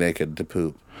completely naked to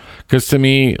poop. Because to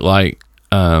me, like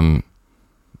the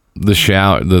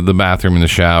shower, the bathroom and the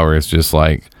shower is just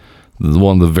like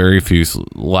one of the very few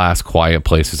last quiet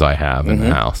places I have in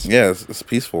the house. Yeah, it's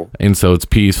peaceful, and so it's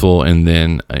peaceful. And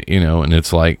then and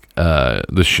it's like I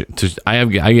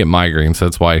get migraines. So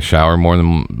that's why I shower more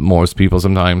than most people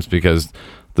sometimes because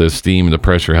the steam and the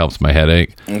pressure helps my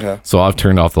headache. Okay. So I've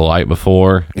turned off the light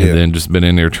before and then just been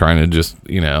in there trying to just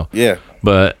Yeah.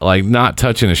 But like not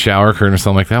touching a shower curtain or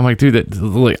something like that. I'm like, dude,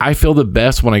 I feel the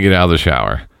best when I get out of the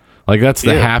shower. Like that's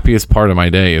the happiest part of my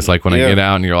day. It's like when I get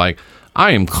out and you're like,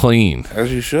 I am clean.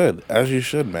 As you should,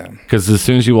 man. Because as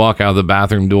soon as you walk out of the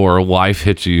bathroom door, life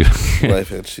hits you. Life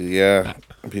hits you, yeah.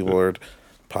 People are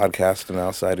podcasting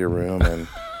outside your room and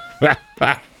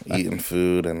eating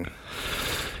food and...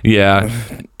 Yeah.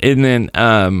 And then,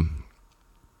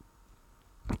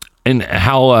 and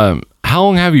how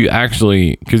long have you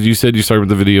actually, because you said you started with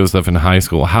the video stuff in high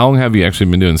school, how long have you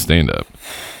actually been doing stand-up?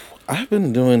 I've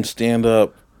been doing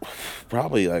stand-up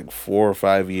probably like 4 or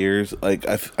 5 years. Like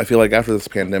I feel like after this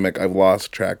pandemic I've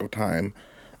lost track of time.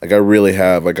 Like I really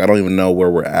have. Like I don't even know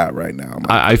where we're at right now.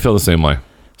 I feel the same way.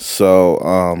 So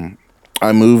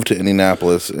I moved to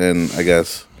Indianapolis in I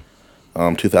guess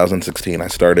 2016. I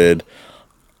started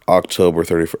October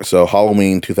 31st. So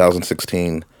Halloween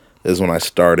 2016 is when I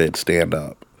started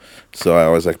stand-up. So I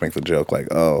always like make the joke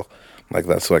like, oh, like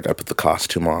that's like I put the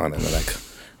costume on and then like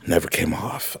never came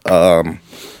off.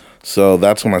 So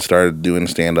that's when I started doing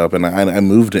stand-up, and I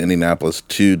moved to Indianapolis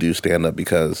to do stand-up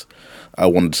because I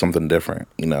wanted something different.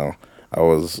 I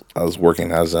was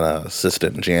working as an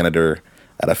assistant janitor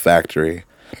at a factory.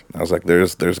 I was like,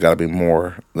 there's got to be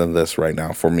more than this right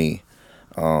now for me,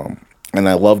 and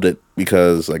I loved it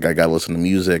because like I got to listen to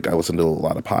music. I listened to a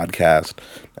lot of podcasts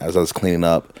as I was cleaning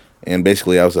up, and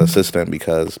basically I was an assistant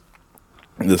because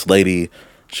this lady,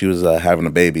 she was having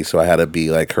a baby, so I had to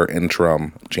be like her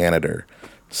interim janitor.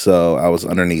 So I was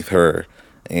underneath her,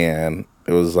 and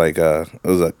it was like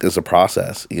it's a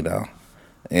process,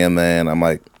 And then I'm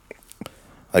like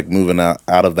moving out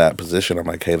of that position. I'm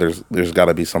like, hey, there's got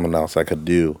to be something else I could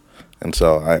do, and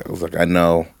so I was like, I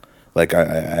know, like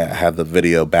I had the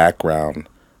video background,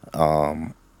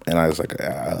 and I was like,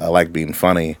 I like being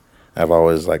funny. I've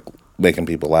always like making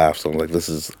people laugh, so I'm like, this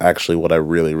is actually what I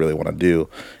really, really want to do,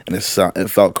 and it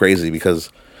felt crazy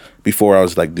because before I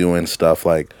was like doing stuff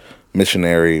like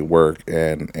missionary work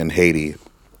in Haiti,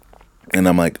 and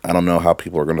I'm like, I don't know how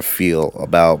people are gonna feel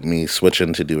about me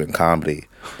switching to doing comedy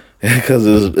because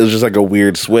it was just like a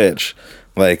weird switch,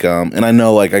 like and I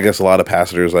know like I guess a lot of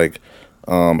pastors like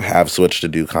have switched to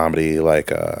do comedy, like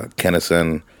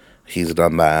Kennison, he's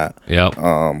done that,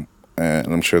 and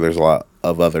I'm sure there's a lot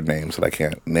of other names that I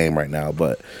can't name right now,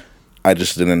 but I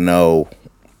just didn't know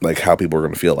like how people are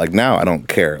gonna feel. Like now I don't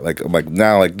care. Like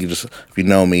now, like if you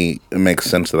know me, it makes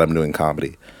sense that I'm doing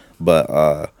comedy. But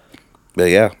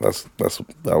yeah, that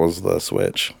was the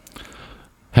switch.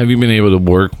 Have you been able to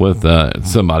work with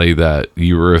somebody that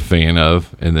you were a fan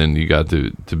of, and then you got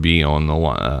to be on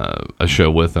a show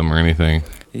with them or anything?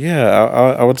 Yeah,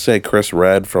 I would say Chris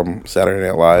Redd from Saturday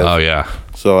Night Live. Oh yeah.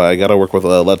 So I got to work with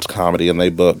Let's Comedy, and they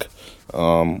book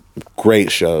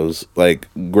great shows. Like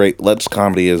great. Let's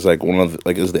Comedy is like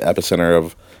is the epicenter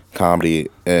of comedy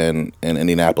in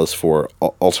Indianapolis for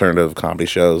alternative comedy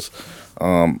shows.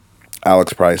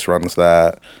 Alex Price runs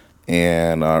that,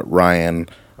 and Ryan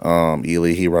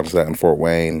Ely, he runs that in Fort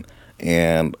Wayne,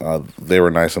 and they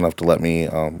were nice enough to let me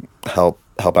help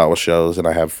out with shows, and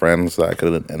I have friends that I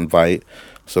could invite.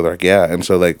 So they're like, yeah, and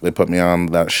so they put me on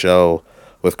that show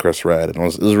with Chris Redd, and it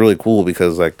was really cool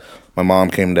because like my mom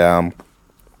came down,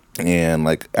 and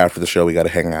like after the show we got to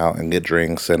hang out and get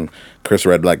drinks, and Chris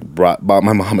Redd like bought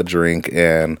my mom a drink,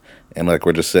 and like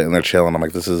we're just sitting there chilling. I'm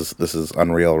like, this is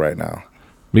unreal right now.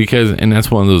 And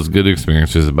that's one of those good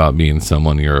experiences about being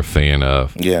someone you're a fan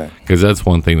of. Yeah. Because that's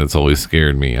one thing that's always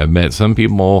scared me. I've met some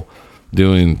people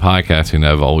doing podcasting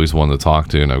that I've always wanted to talk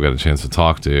to, and I've got a chance to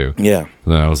talk to. Yeah.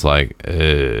 And then I was like,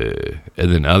 and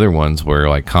then other ones where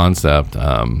like concept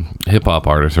hip hop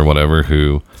artists or whatever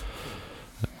who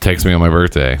text me on my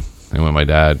birthday. And when my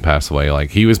dad passed away,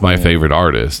 like he was my favorite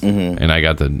artist, and I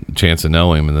got the chance to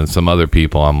know him. And then some other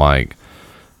people, I'm like,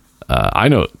 I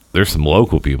know there's some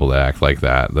local people that act like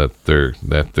that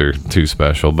they're too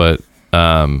special, but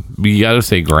you got to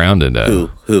stay grounded. Who?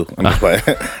 I'm just playing.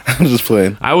 I'm just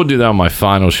playing. I would do that on my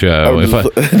final show. If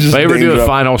I ever do a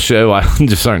final show, I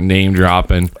just start name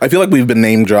dropping. I feel like we've been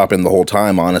name dropping the whole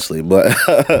time, honestly, but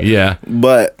yeah.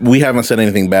 But we haven't said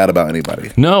anything bad about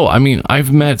anybody. No, I mean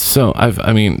I've met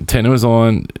Tenna was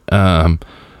on.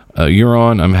 You're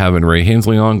on. I'm having Ray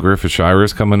Hensley on. Griffith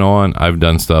Shira's coming on. I've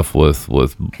done stuff with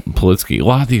Politsky. A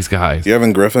lot of these guys. You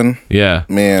having Griffin? Yeah,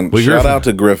 man. Shout out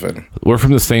to Griffin. We're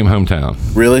from the same hometown.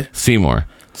 Really?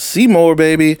 Seymour,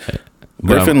 baby.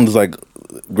 Griffin's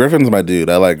my dude.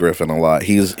 I like Griffin a lot.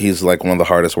 He's like one of the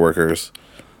hardest workers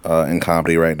in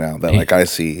comedy right now that like I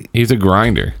see. He's a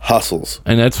grinder. Hustles.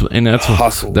 And that's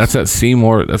hustles. That's that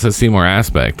Seymour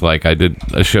aspect. Like I did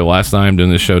a show last night, I'm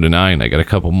doing this show tonight, and I got a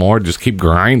couple more. Just keep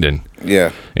grinding.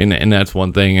 Yeah. And that's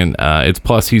one thing, and it's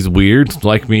plus he's weird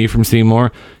like me from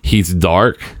Seymour. He's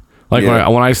dark. Like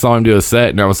when I saw him do a set,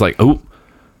 and I was like, oh,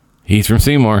 he's from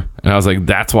Seymour, and I was like,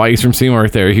 that's why he's from Seymour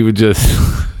right there. He would just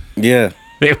yeah.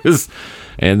 It was.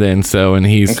 And then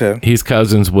he's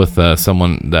cousins with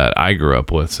someone that I grew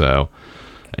up with. So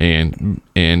and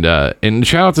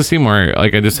shout out to Seymour.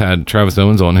 Like I just had Travis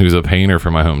Owens on, who's a painter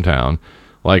from my hometown.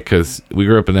 Like because we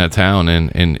grew up in that town,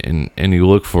 and you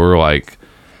look for like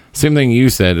same thing you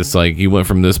said. It's like you went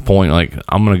from this point, like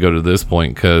I'm gonna go to this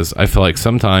point, because I feel like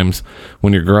sometimes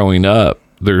when you're growing up,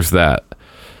 there's that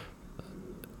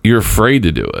you're afraid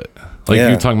to do it. Like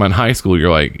you're talking about in high school, you're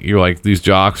like these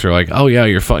jocks are like, oh yeah,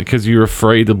 you're fun because you're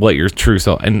afraid to let your true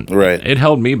self, and it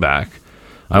held me back.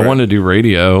 I wanted to do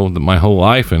radio my whole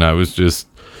life, and I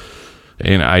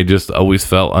just always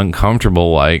felt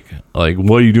uncomfortable. Like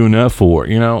what are you doing that for?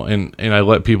 You know, and I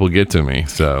let people get to me.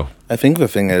 So I think the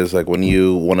thing is like when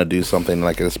you want to do something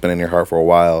like it's been in your heart for a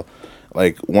while,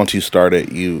 like once you start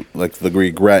it, you like the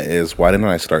regret is why didn't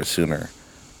I start sooner?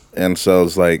 And so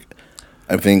it's like.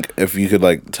 I think if you could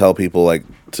like tell people like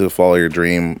to follow your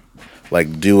dream,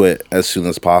 like do it as soon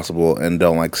as possible and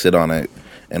don't like sit on it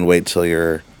and wait till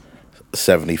you're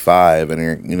 75 and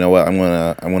you're, you know what, I'm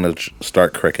gonna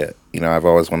start cricket. You know, I've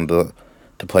always wanted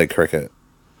to play cricket.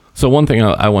 So one thing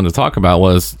I wanted to talk about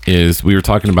is we were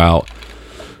talking about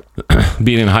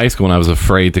being in high school, and I was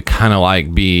afraid to kind of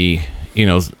like be, you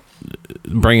know,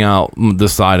 bring out the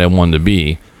side I wanted to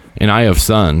be. And I have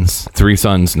 3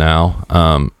 sons now,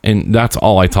 and that's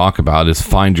all I talk about is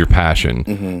find your passion.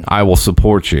 Mm-hmm. I will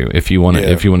support you if you want to.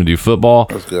 If you want to do football,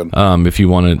 that's good. If you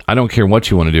want to, I don't care what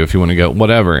you want to do. If you want to go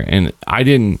whatever, and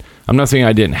I'm not saying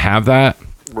I didn't have that,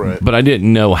 right? But I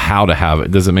didn't know how to have it.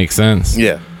 Does it make sense?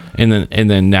 Yeah. And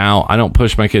then now I don't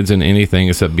push my kids into anything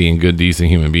except being good, decent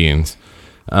human beings.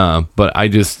 But I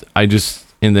just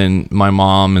and then my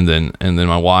mom, and then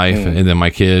my wife, and then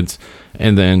my kids.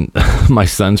 And then my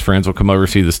son's friends will come over,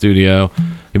 see the studio.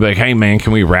 He'd be like, "Hey man,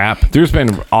 can we rap?" There's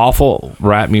been awful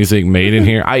rap music made in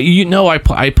here. I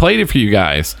played it for you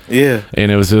guys. Yeah. And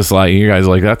it was just like, you guys are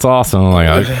like, that's awesome. I'm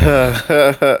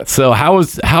like, so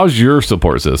how's your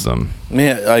support system?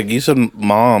 Man, like you said,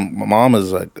 mom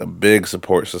is like a big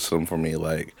support system for me.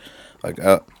 Like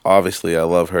obviously I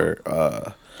love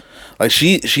her. Like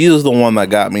she is the one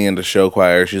that got me into show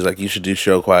choir. She's like, you should do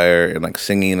show choir and like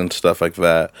singing and stuff like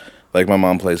that. Like my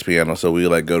mom plays piano, so we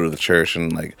like go to the church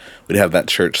and like we'd have that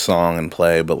church song and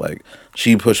play. But like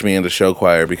she pushed me into show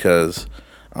choir because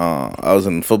I was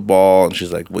in football, and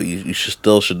she's like, "Well, you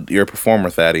should. You're a performer,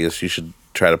 Thaddeus. You should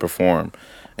try to perform."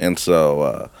 And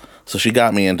so she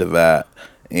got me into that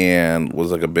and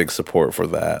was like a big support for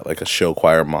that, like a show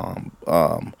choir mom.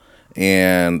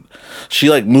 And she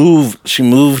moved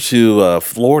to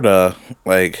Florida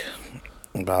like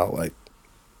about like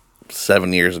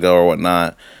 7 years ago or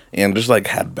whatnot. And just like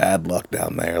had bad luck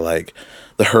down there, like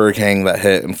the hurricane that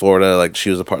hit in Florida. Like she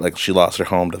was she lost her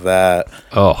home to that.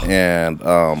 Oh, and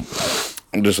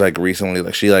just like recently,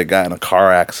 like she like got in a car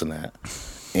accident,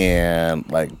 and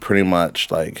like pretty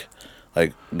much like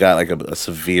like got like a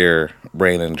severe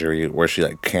brain injury where she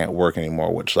like can't work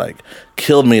anymore, which like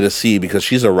killed me to see because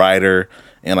she's a writer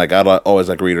and like I'd always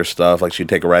like read her stuff. Like she'd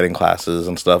take writing classes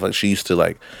and stuff. Like she used to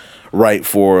like write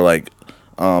for like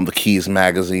the Keys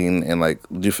magazine and like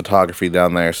do photography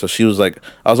down there. So she was like,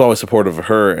 I was always supportive of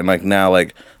her, and like now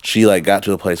like she like got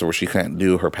to a place where she can't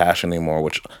do her passion anymore,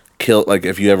 which like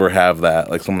if you ever have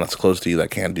that, like someone that's close to you that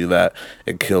can't do that,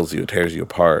 it kills you, it tears you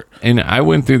apart. And I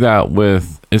went through that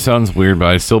with, it sounds weird, but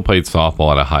I still played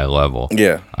softball at a high level.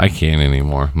 Yeah. I can't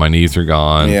anymore. My knees are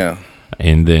gone. Yeah.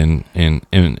 And then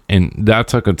and that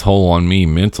took a toll on me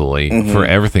mentally for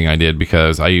everything I did,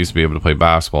 because I used to be able to play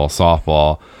basketball,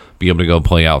 softball, be able to go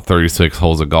play out 36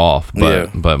 holes of golf,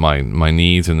 but my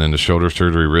knees, and then the shoulder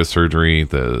surgery, wrist surgery,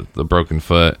 the broken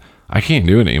foot, I can't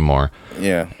do it anymore.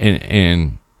 Yeah.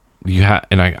 And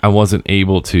I wasn't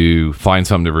able to find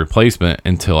something to replacement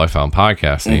until I found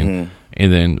podcasting.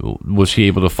 And then was she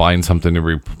able to find something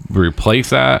to replace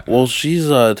that? Well, she's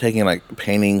taking like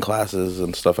painting classes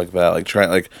and stuff like that. Like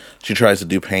she tries to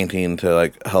do painting to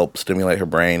like help stimulate her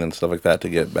brain and stuff like that to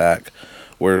get back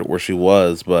where she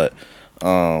was. But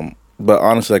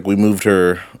honestly, like we moved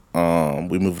her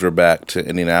back to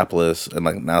Indianapolis, and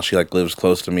like now she like lives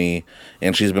close to me,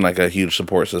 and she's been like a huge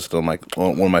support system, like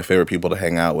one of my favorite people to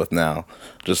hang out with now.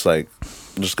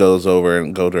 Just goes over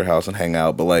and go to her house and hang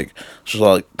out, but like she'll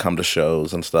like come to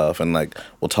shows and stuff, and like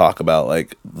we'll talk about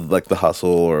like the hustle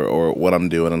or what I'm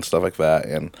doing and stuff like that.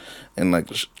 And like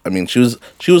I mean she was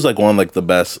like one of like the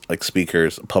best like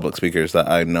public speakers that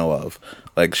I know of.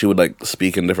 Like she would like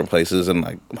speak in different places, and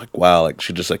like wow, like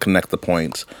she just like connect the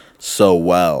points so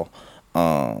well.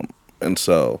 And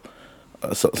so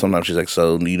sometimes she's like,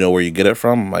 so you know where you get it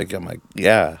from? I'm like,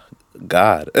 yeah,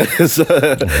 God. but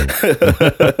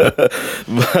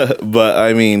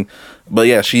I mean, but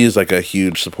yeah, she is like a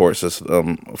huge support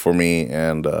system for me,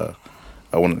 and I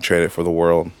wouldn't trade it for the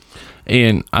world.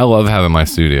 And I love having my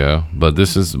studio, but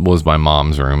this was my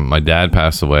mom's room. My dad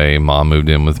passed away. Mom moved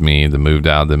in with me, then moved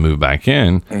out, then moved back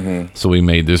in. So we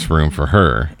made this room for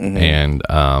her. And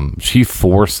she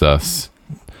forced us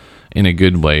in a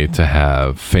good way to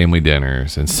have family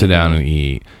dinners and sit down and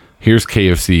eat. Here's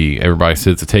KFC. Everybody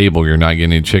sits at the table. You're not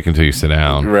getting any chicken until you sit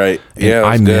down. Right. And yeah.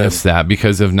 I miss that,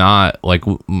 because if not, like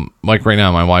right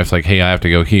now, my wife's like, hey, I have to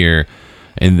go here.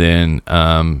 And then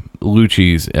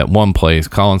Lucci's at one place,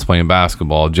 Colin's playing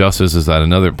basketball, Justice is at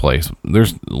another place.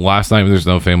 Last night there's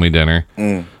no family dinner.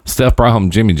 Steph brought home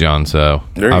Jimmy John, so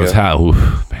I was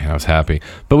happy.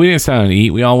 But we didn't sit down and eat.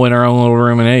 We all went in our own little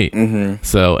room and ate.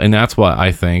 So, and that's what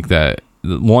I think that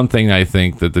one thing I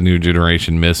think that the new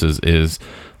generation misses is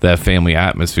that family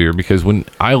atmosphere, because when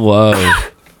I love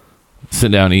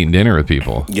sitting down and eating dinner with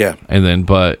people. Yeah. And then,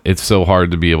 but it's so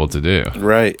hard to be able to do.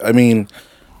 Right. I mean,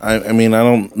 I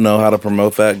don't know how to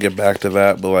promote that, get back to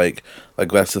that, but like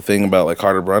that's the thing about like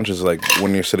Harder Brunch is like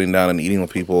when you're sitting down and eating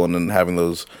with people and then having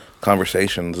those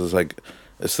conversations is like,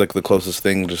 it's like the closest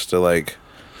thing just to like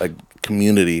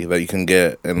community that you can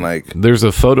get. And like there's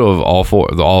a photo of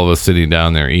all of us sitting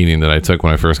down there eating that I took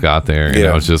when I first got there, and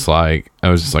I was just like I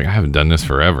haven't done this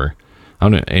forever.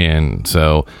 And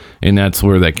that's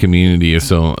where that community is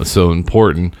so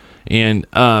important. And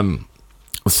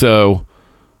so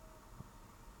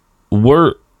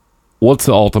what's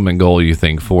the ultimate goal you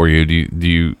think for you? Do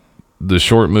you the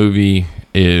short movie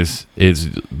is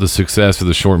the success of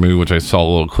the short movie, which I saw a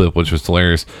little clip, which was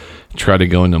hilarious, try to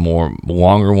go into more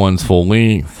longer ones, full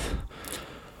length?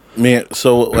 Man,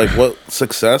 so like what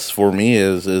success for me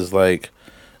is like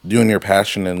doing your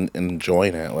passion and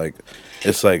enjoying it. Like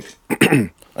it's like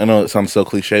I know it sounds so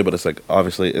cliche, but it's like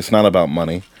obviously it's not about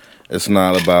money. It's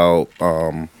not about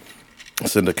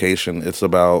syndication. It's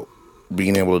about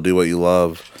being able to do what you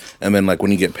love. And then like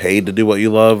when you get paid to do what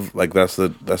you love, like that's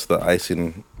the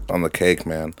icing on the cake,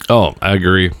 man. Oh, I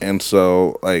agree. And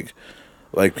so like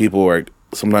people are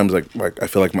sometimes like I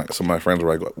feel like some of my friends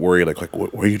were like worried like where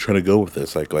are you trying to go with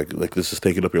this? Like this is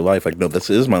taking up your life. Like no, this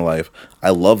is my life.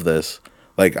 I love this.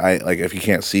 Like if you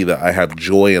can't see that I have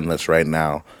joy in this right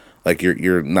now, like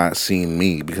you're not seeing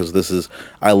me, because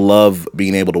I love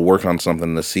being able to work on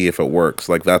something to see if it works.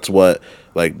 Like that's what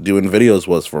like doing videos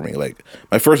was for me. Like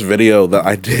my first video that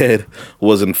I did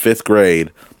was in 5th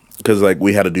grade, because like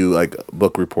we had to do like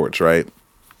book reports, right?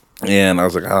 And I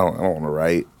was like, I don't want to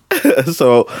write.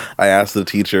 So I asked the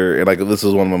teacher, and like this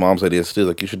is one of my mom's ideas too,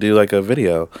 like you should do like a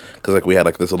video, because like we had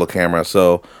like this little camera.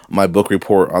 So my book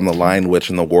report on The Lion Witch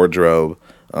in the Wardrobe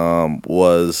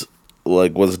was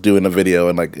was doing a video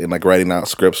and writing out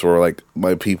scripts for like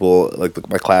my people, like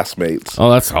my classmates. Oh,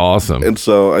 that's awesome. And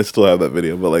so I still have that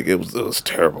video, but like it was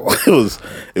terrible.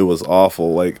 It was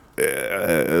awful. Like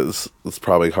it's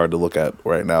probably hard to look at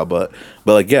right now, but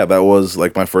like yeah, that was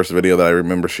like my first video that I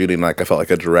remember shooting. Like I felt like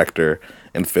a director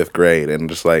in 5th grade, and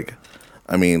just like,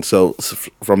 I mean, so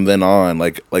from then on,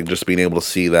 like just being able to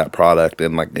see that product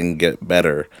and get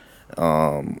better,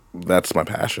 that's my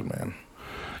passion, man.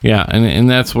 Yeah, and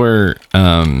that's where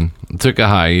took a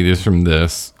hiatus from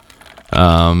this,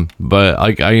 but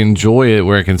like I enjoy it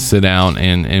where I can sit down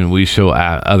and we show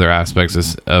other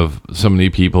aspects of so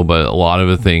many people, but a lot of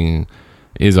the thing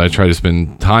is I try to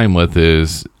spend time with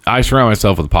is I surround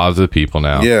myself with positive people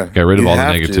now. Yeah, get rid of all the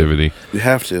negativity. You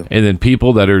have to, and then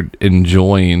people that are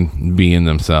enjoying being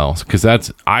themselves, because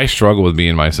I struggle with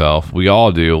being myself. We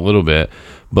all do a little bit,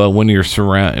 but when you're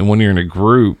in a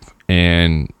group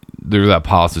and there's that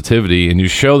positivity and you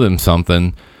show them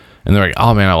something and they're like,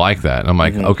 oh man, I like that. And I'm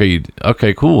like,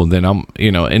 okay, cool. Then I'm,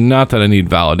 and not that I need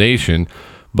validation,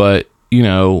 but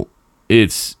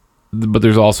but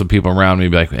there's also people around me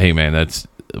be like, hey man,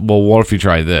 what if you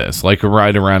try this? Like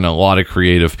right around a lot of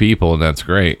creative people, and that's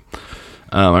great.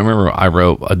 I remember I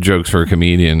wrote jokes for a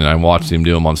comedian and I watched him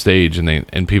do them on stage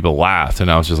and people laughed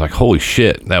and I was just like, holy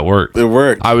shit, that worked. It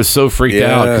worked. I was so freaked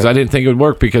out because I didn't think it would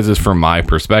work because it's from my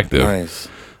perspective. Nice.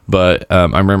 But I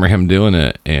remember him doing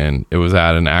it, and it was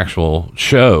at an actual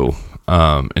show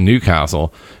in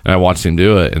Newcastle, and I watched him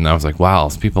do it, and I was like, wow,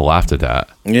 people laughed at that.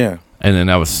 Yeah. And then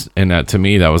that to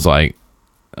me, that was like,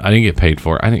 I didn't get paid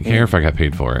for it. I didn't care if I got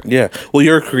paid for it. Yeah. Well,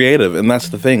 you're a creative, and that's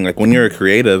the thing. Like when you're a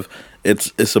creative,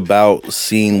 it's about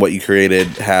seeing what you created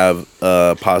have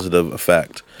a positive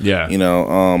effect. Yeah.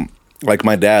 Like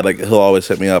my dad, like he'll always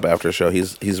hit me up after a show.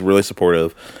 He's really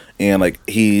supportive, and like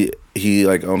he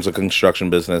like owns a construction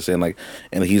business, and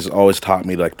he's always taught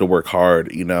me like to work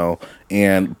hard,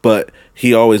 but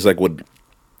he always would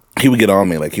get on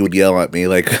me, like he would yell at me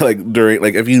like during,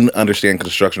 like if you understand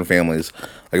construction families,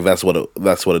 like that's what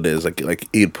it is, like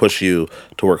he'd push you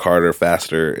to work harder,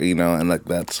 faster, and like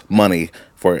that's money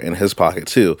for in his pocket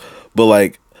too. But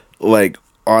like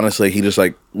honestly, he just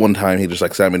like one time he just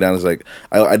like sat me down. He's like,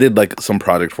 I did like some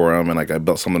project for him, and like I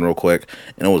built something real quick,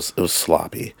 and it was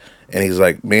sloppy. And he's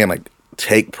like, man, like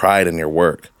take pride in your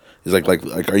work. He's like,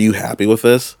 are you happy with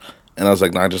this? And I was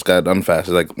like, no, I just got it done fast.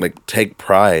 He's like take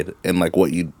pride in like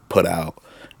what you put out.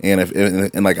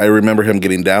 And like I remember him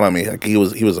getting down on me. Like he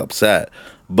was upset,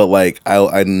 but like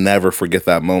I never forget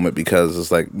that moment, because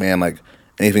it's like, man, like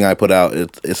anything I put out,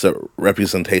 it's a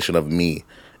representation of me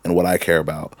and what I care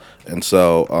about. And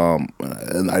so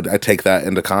and I take that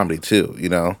into comedy too,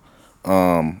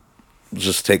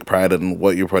 just take pride in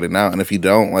what you're putting out. And if you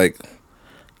don't, like,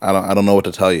 I don't know what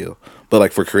to tell you. But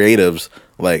like for creatives,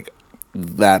 like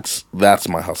that's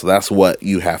my hustle. That's what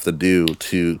you have to do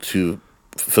to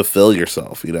fulfill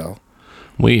yourself,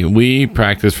 We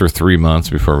practiced for 3 months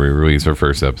before we released our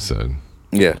first episode.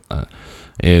 Yeah.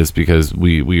 Is because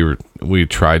we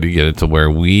tried to get it to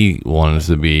where we wanted it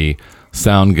to be,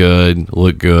 sound good,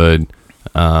 look good,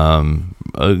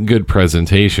 a good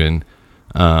presentation.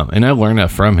 And I learned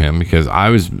that from him, because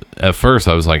at first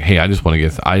I was like, hey, I just want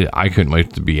to I couldn't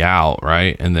wait to be out.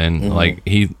 Right. And then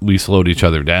we slowed each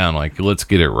other down. Like, let's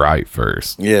get it right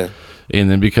first. Yeah. And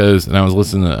then and I was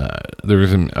listening there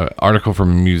was an article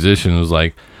from a musician who was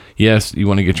like, yes, you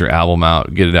want to get your album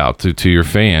out, get it out to your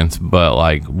fans, but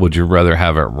like, would you rather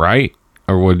have it right,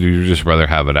 or would you just rather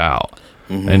have it out?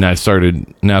 And that's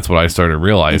what I started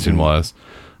realizing was,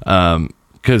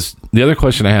 because the other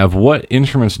question I have, what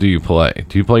instruments do you play?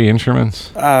 Do you play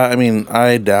instruments? I mean,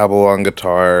 I dabble on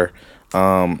guitar.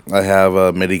 I have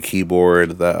a MIDI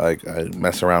keyboard that I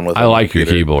mess around with. I like your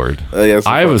keyboard. Yeah,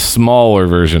 I have a smaller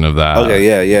version of that.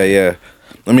 Okay, yeah.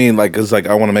 I mean, like, cause like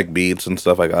I want to make beats and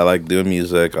stuff. Like I like doing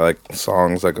music. I like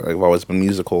songs. Like I've always been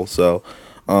musical. So,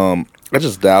 I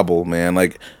just dabble, man.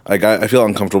 Like I feel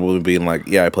uncomfortable with being like,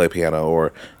 yeah, I play piano,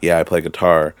 or yeah, I play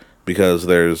guitar, because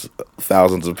there's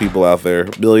thousands of people out there,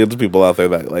 millions of people out there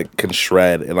that like can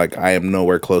shred, and like I am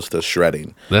nowhere close to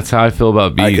shredding. That's how I feel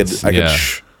about beats. I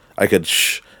could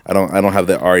I don't have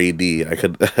the RED.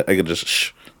 I could just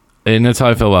shh. And that's how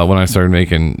I feel about when I started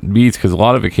making beats, because a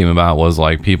lot of it came about was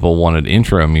like people wanted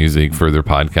intro music for their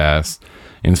podcast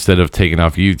instead of taking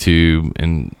off YouTube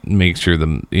and make sure that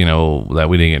we didn't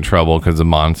get in trouble because of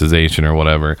monetization or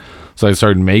whatever. So I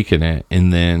started making it,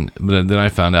 and then I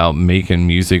found out making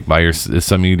music is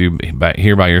something you do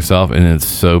here by yourself, and it's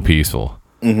so peaceful.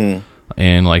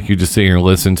 and like you just sit here and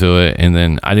listen to it, and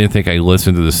then I didn't think I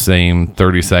listened to the same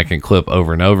 30-second clip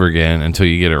over and over again until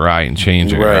you get it right and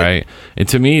change it right. And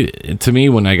to me,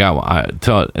 when I got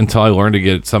until I learned to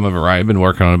get some of it right, I've been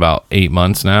working on it about 8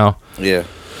 months now. Yeah.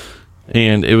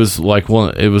 And it was like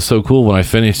it was so cool when I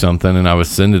finished something and I would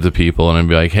send it to people and I'd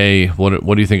be like, hey, what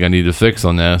do you think I need to fix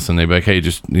on this? And they'd be like, hey,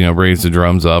 just raise the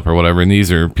drums up or whatever. And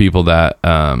these are people that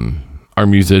are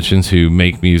musicians who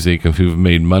make music and who've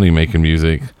made money making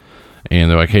music. And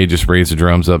they're like, hey, just raise the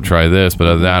drums up, try this. But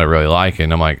other than that, I really like it.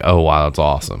 And I'm like, oh wow, that's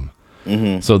awesome.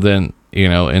 Mm-hmm. So then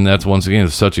and that's once again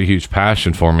such a huge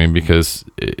passion for me because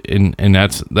and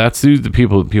that's the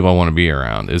people I want to be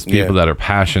around is people that are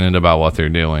passionate about what they're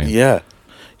doing. Yeah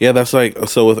that's like,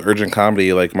 so with Urgent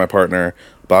Comedy, like my partner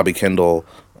Bobby Kendall,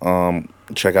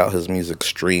 check out his music,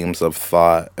 Streams of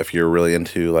Thought, if you're really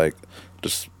into like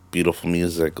just beautiful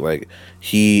music. Like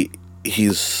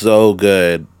he's so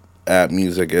good at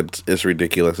music, it's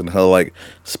ridiculous, and he'll like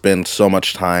spend so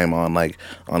much time on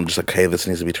just like, hey, this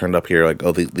needs to be turned up here, like,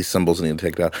 oh, these cymbals need to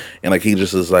take down, and like he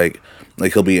just is like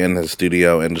he'll be in his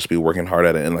studio and just be working hard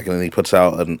at it, and like, and then he puts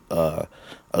out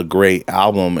a great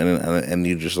album, and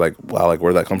you just like, wow, like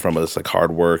where'd that come from? But it's like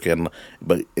hard work, and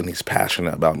he's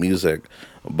passionate about music,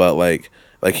 but like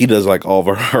he does like all of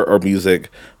our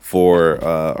music for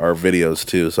our videos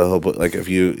too. So he'll put, like, if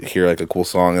you hear like a cool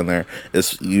song in there,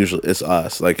 it's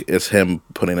us, like it's him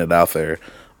putting it out there.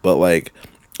 But like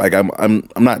I'm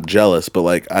not jealous, but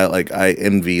like I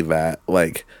envy that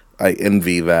like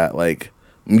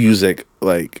music,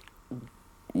 like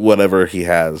whatever he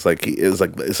has, like he is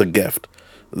like, it's a gift.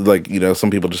 Like, some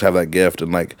people just have that gift,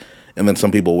 and then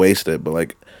some people waste it. But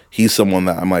like he's someone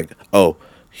that I'm like, oh,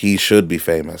 he should be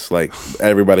famous. Like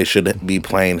everybody should be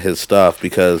playing his stuff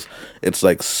because it's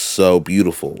like so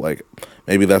beautiful. Like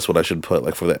maybe that's what I should put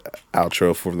like for the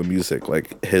outro for the music,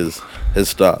 like his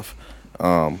stuff.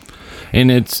 And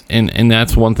it's and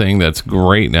that's one thing that's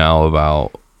great now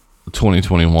about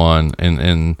 2021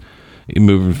 and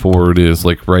moving forward is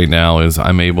like right now is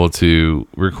I'm able to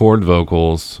record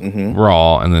vocals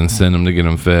raw and then send them to get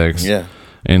them fixed. Yeah.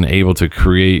 And able to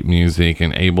create music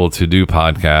and able to do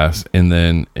podcasts, and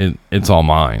then it's all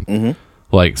mine. Mm-hmm.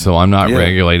 Like, so I'm not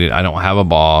regulated. I don't have a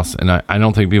boss, and I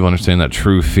don't think people understand that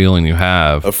true feeling you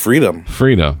have of freedom.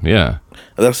 Yeah.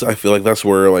 I feel like that's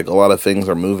where like a lot of things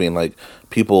are moving. Like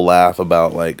people laugh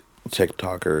about like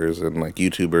TikTokers and like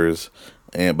YouTubers,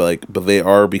 but they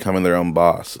are becoming their own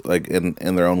boss, like in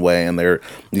their own way, and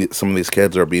some of these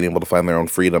kids are being able to find their own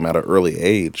freedom at an early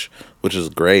age, which is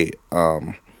great.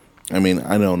 I mean,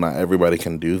 I know not everybody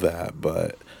can do that,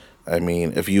 but I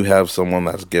mean, if you have someone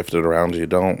that's gifted around you,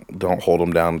 don't hold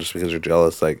them down just because you're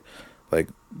jealous. Like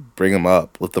bring them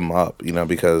up, lift them up,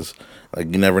 because like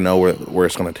you never know where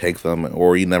it's going to take them,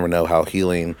 or you never know how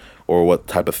healing or what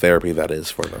type of therapy that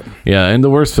is for them. Yeah, and the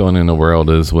worst feeling in the world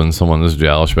is when someone is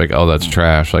jealous, like, oh, that's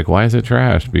trash. Like, why is it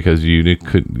trash? Because you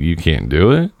can't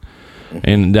do it.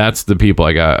 And that's the people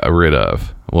I got rid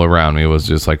of. Well, around me was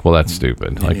just like, well, that's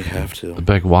stupid. Like, you have to.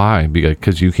 Like, why?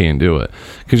 Because you can't do it.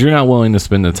 Because you're not willing to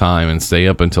spend the time and stay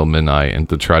up until midnight and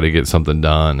to try to get something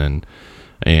done.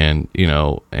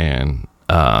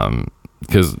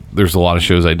 Because there's a lot of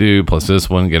shows I do, plus this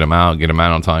one, get them out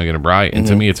on time, get them right. And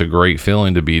to me, it's a great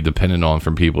feeling to be dependent on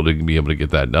from people to be able to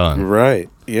get that done. Right.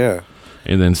 Yeah.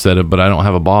 And then but I don't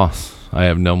have a boss. I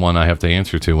have no one I have to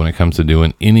answer to when it comes to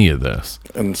doing any of this.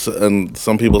 And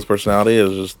some people's personality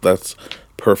is just, that's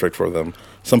perfect for them.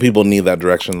 Some people need that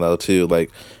direction though too,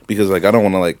 like, because like I don't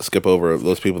want to like skip over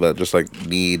those people that just like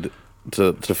need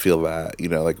to feel that,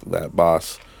 like that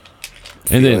boss.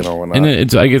 And then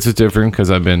I guess it's different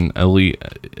because I've been a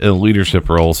leadership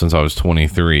role since I was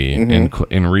 23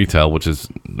 in retail,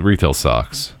 retail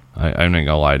sucks. I'm not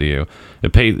gonna lie to you.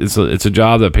 It's a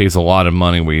job that pays a lot of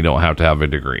money where you don't have to have a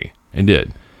degree. It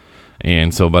did.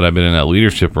 And so, but I've been in that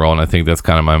leadership role, and I think that's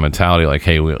kind of my mentality. Like,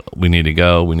 hey, we need to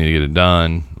go, we need to get it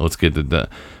done. Let's get it done.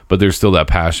 But there's still that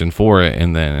passion for it.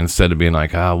 And then instead of being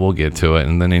like, we'll get to it,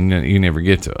 and then you never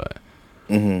get to it.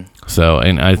 Mm-hmm. So,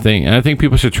 and I think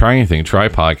people should try anything. Try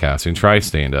podcasting, try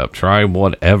stand up, try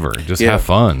whatever. Just have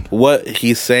fun. What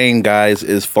he's saying, guys,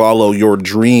 is follow your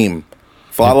dream.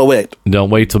 Follow it. Don't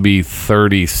wait till be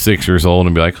 36 years old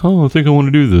and be like, oh, I think I want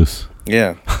to do this.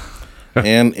 Yeah.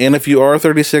 and if you are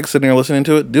 36 and you're listening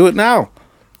to it, do it now.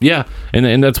 Yeah,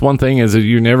 and that's one thing is that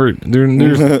you're never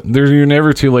you're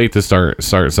never too late to start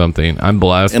something. I'm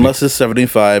blessed. Unless it's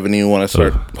 75 and you want to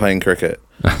start playing cricket.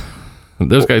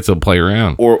 Those guys still play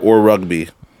around. Or rugby.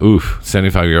 Oof,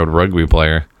 75-year-old rugby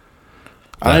player.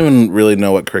 I don't even really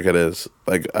know what cricket is.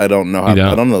 Like, I don't know how.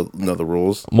 I don't know the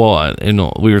rules. Well,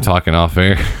 we were talking off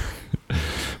air.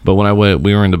 But when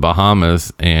we were in the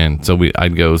Bahamas, and so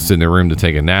I'd go sit in a room to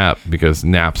take a nap because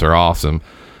naps are awesome.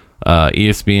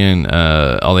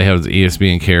 ESPN, all they had was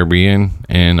ESPN Caribbean,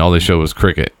 and all they showed was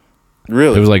cricket.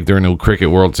 Really? It was like during the Cricket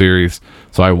World Series,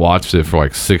 so I watched it for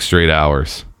like 6 straight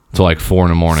hours till like 4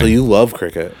 a.m. So you love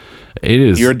cricket? It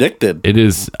is. You're addicted. It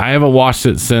is. I haven't watched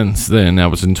it since then. That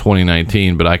was in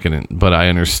 2019, but I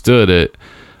understood it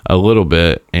a little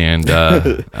bit, and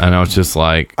and I was just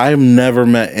like, I've never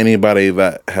met anybody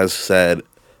that has said,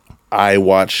 I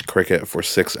watched cricket for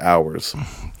 6 hours.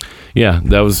 yeah,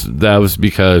 that was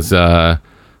because I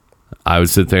would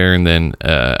sit there, and then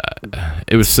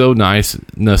it was so nice.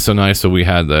 No, so nice. So we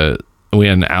had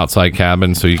an outside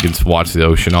cabin, so you could watch the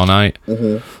ocean all night.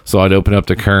 Mm-hmm. So I'd open up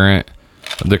the curtain,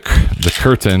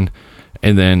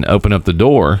 and then open up the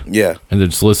door. Yeah. And then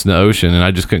just listen to ocean, and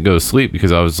I just couldn't go to sleep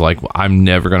because I was like, I'm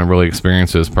never going to really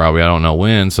experience this. Probably I don't know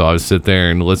when. So I would sit there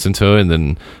and listen to it, and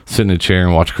then sit in a chair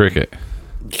and watch cricket.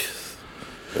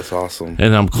 That's awesome.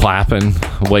 And I'm clapping,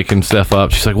 waking Steph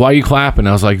up. She's like, "Why are you clapping?"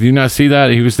 I was like, "Do you not see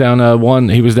that? He was down 1.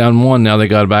 He was down 1. Now they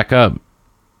got it back up."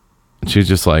 And she's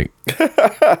just like,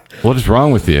 "What is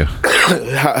wrong with you?"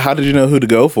 How did you know who to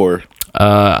go for?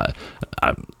 I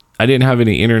didn't have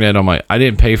any internet on I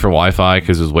didn't pay for Wi-Fi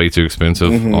because it was way too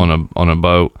expensive on a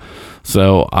boat.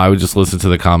 So I would just listen to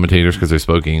the commentators because they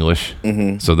spoke English.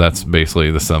 Mm-hmm. So that's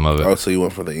basically the sum of it. Oh, so you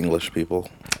went for the English people?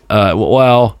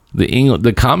 Well,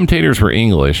 the commentators were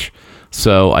English,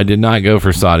 so I did not go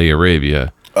for Saudi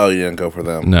Arabia. Oh, you didn't go for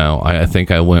them? No, I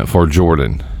think I went for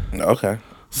Jordan. Okay.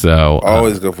 So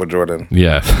always go for Jordan.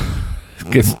 Yeah.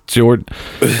 Because Jordan,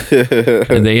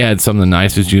 and they had some of the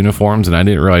nicest uniforms, and I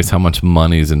didn't realize how much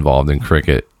money is involved in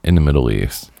cricket in the Middle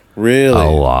East. Really? A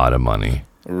lot of money.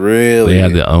 Really? They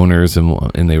had the owners,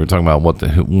 and they were talking about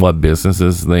what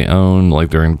businesses they own, like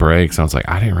during breaks. I was like,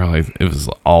 I didn't realize it was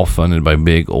all funded by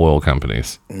big oil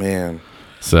companies. Man.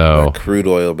 So that crude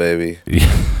oil, baby.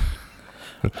 Yeah.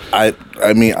 I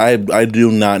mean, I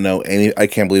do not know any. I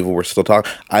can't believe we're still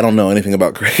talking. I don't know anything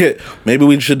about cricket. Maybe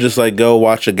we should just like go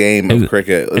watch a game of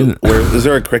cricket. Is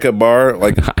there a cricket bar?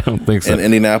 Like, I don't think so. In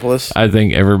Indianapolis? I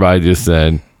think everybody just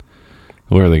said,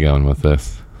 "Where are they going with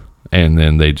this?" And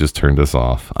then they just turned us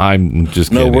off. I'm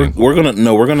just kidding.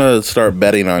 We're gonna start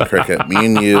betting on cricket. Me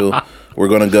and you, we're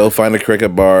gonna go find a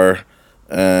cricket bar.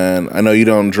 And I know you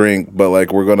don't drink, but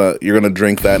like you're gonna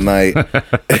drink that night.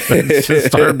 Just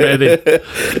start betting,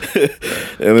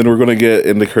 and then we're gonna get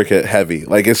into cricket heavy.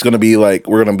 Like it's gonna be like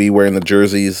we're gonna be wearing the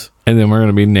jerseys, and then we're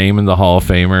gonna be naming the Hall of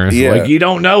Famers. Yeah. Like you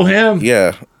don't know him.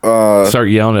 Yeah. Start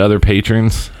yelling at other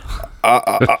patrons.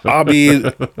 Abby,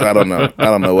 I don't know.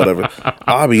 Whatever.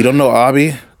 Abby, you don't know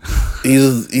Abby?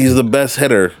 He's the best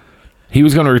hitter. He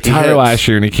was going to retire last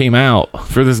year, and he came out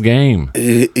for this game.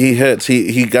 He hits.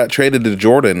 He got traded to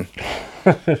Jordan.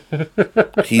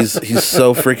 He's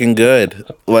so freaking good.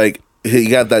 Like he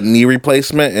got that knee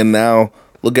replacement, and now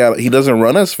look at it. He doesn't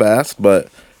run as fast, but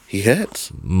he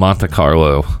hits. Monte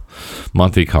Carlo.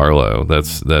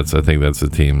 That's I think that's the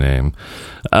team name.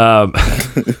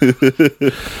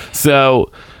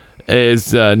 So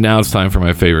now it's time for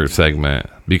my favorite segment.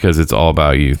 Because it's all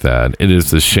about you, Thad. It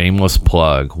is the shameless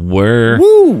plug. Where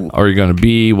are you going to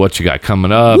be? What you got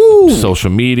coming up? Social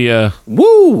media.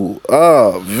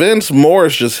 Vince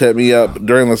Morris just hit me up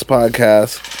during this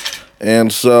podcast.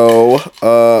 And so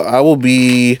I will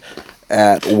be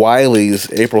at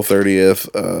Wiley's April 30th,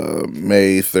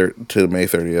 May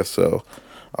 30th. So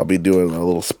I'll be doing a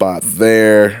little spot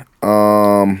there.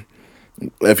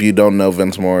 If you don't know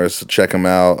Vince Morris, check him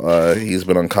out. He's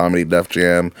been on Comedy Def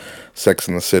Jam, Sex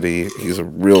and the City. He's a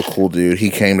real cool dude.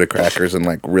 He came to Crackers and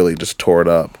like really just tore it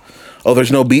up. Oh,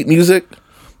 there's no beat music?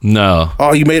 No.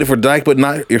 Oh, you made it for Dyke, but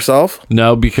not yourself?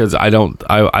 No, because I don't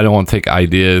want to take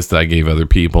ideas that I gave other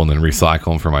people and then recycle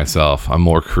them for myself. I'm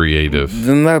more creative.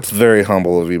 Then that's very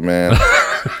humble of you, man.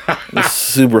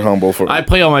 Super humble for. I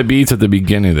play all my beats at the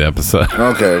beginning of the episode.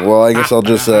 Okay, well, I guess I'll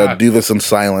just do this in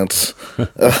silence.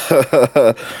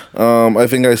 I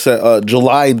think I said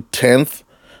July 10th.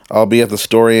 I'll be at the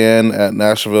Story Inn at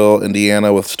Nashville,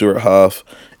 Indiana, with Stuart Huff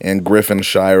and Griffin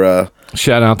Shira.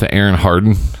 Shout out to Aaron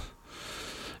Harden.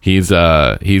 He's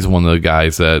one of the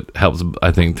guys that helps.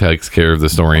 I think takes care of the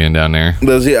Story Inn down there.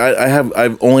 Does he?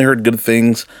 I've only heard good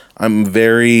things. I'm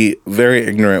very, very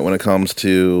ignorant when it comes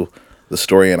to the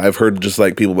Story Inn. I've heard just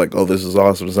like people like, oh, this is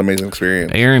awesome. It's an amazing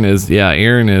experience. Aaron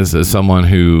is someone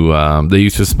who they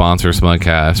used to sponsor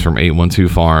Smudcast from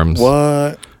 812 Farms.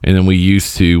 What? And then we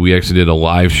actually did a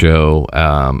live show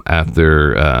at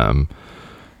their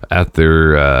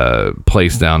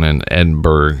place down in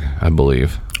Edinburgh, I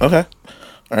believe. Okay.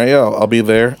 All right, yeah, I'll be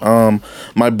there.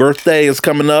 My birthday is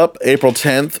coming up, April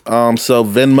 10th. So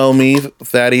Venmo me,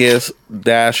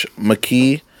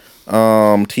 Thaddeus-McKee,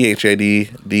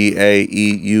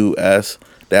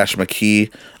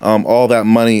 Thaddeus-McKee. All that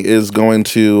money is going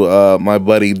to my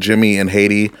buddy Jimmy in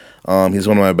Haiti. He's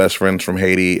one of my best friends from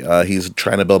Haiti. He's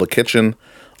trying to build a kitchen.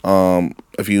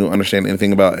 If you understand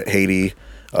anything about Haiti,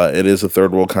 it is a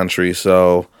third world country,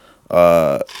 so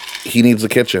he needs a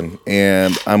kitchen,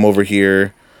 and I'm over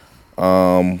here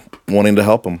wanting to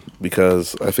help him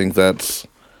because I think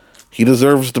he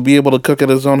deserves to be able to cook at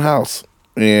his own house.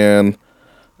 And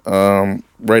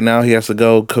right now he has to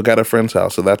go cook at a friend's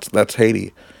house, so that's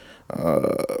Haiti.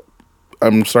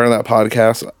 I'm starting that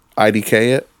podcast,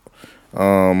 IDK It.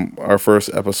 Our first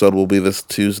episode will be this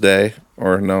Tuesday,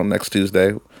 next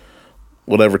Tuesday,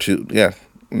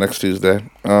 next Tuesday.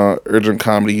 Urgent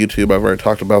Comedy YouTube, I've already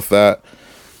talked about that,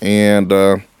 and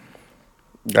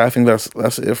I think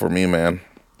that's it for me, man.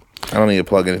 I don't need to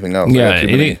plug anything else.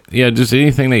 Just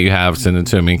anything that you have, send it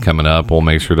to me coming up. We'll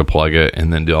make sure to plug it,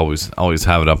 and then always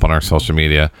have it up on our social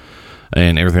media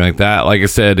and everything like that. Like I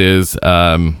said,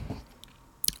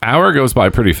 hour goes by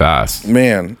pretty fast,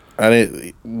 man.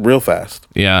 Real fast.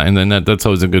 Yeah, and then that's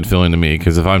always a good feeling to me,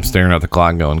 because if I'm staring at the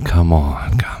clock going, come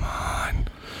on.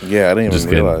 Yeah, I didn't even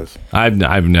realize.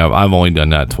 I've only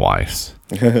done that twice.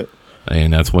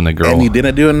 And that's when the girl... And you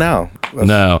didn't do it now?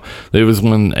 No. It was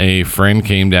when a friend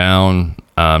came down,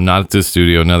 not at this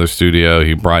studio, another studio.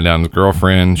 He brought down his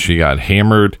girlfriend. She got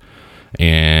hammered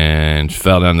and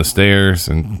fell down the stairs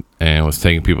and was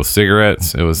taking people's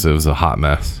cigarettes. It was a hot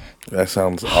mess. That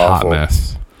sounds awful. Hot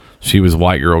mess. She was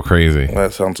white girl crazy.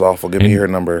 That sounds awful. Give me her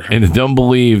number. And don't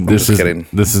believe this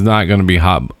is not going to be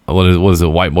hot. What is it?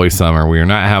 White boy summer. We are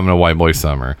not having a white boy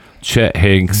summer. Chet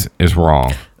Hanks is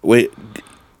wrong. Wait,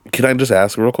 can I just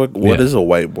ask real quick? What is a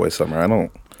white boy summer? I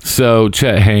don't. So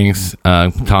Chet Hanks,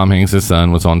 Tom Hanks'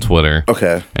 son, was on Twitter.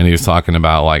 Okay. And he was talking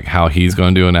about like how he's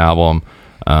going to do an album.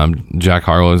 Jack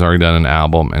Harlow's already done an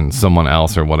album, and someone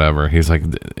else or whatever. He's like,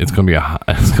 it's gonna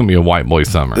be a white boy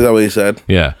summer. Is that what he said?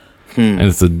 Yeah. And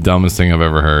it's the dumbest thing I've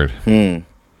ever heard.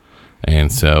 And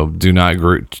so do not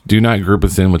group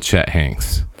us in with Chet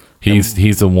Hanks.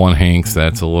 He's the one Hanks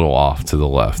that's a little off to the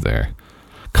left there.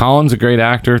 Colin's a great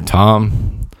actor.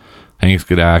 Tom Hanks,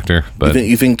 good actor. But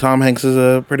you think Tom Hanks is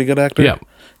a pretty good actor? Yeah.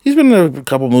 He's been in a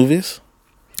couple movies.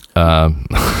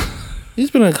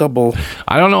 He's been in a couple.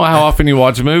 I don't know how often you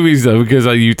watch movies though, because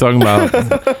you talking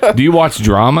about. Do you watch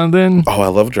drama then? Oh, I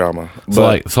love drama.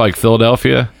 So like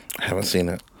Philadelphia. I haven't seen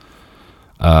it.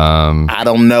 I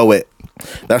don't know it.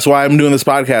 That's why I'm doing this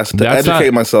podcast to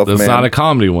educate myself. That's man. not a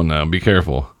comedy one though. Be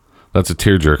careful. That's a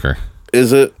tearjerker.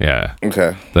 Is it? Yeah.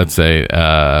 Okay. That's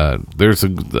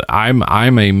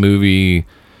I'm a movie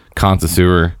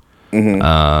connoisseur.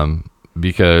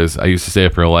 Because I used to stay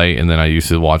up real late, and then I used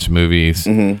to watch movies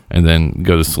and then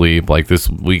go to sleep. Like this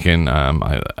weekend,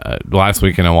 last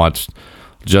weekend I watched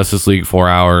Justice League 4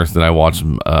 hours. Then I watched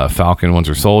Falcon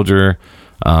Winter Soldier.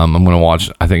 I'm going to watch,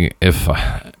 I think if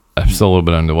I'm still a little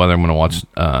bit under the weather, I'm going to watch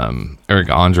Eric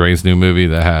Andre's new movie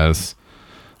that has...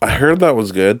 I heard that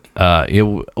was good. I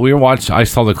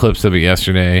saw the clips of it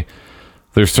yesterday.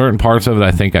 There's certain parts of it I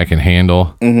think I can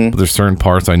handle, but there's certain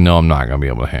parts I know I'm not going to be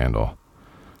able to handle.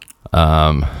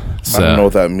 I don't know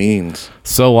what that means.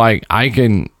 So I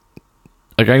can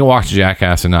watch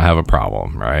Jackass and not have a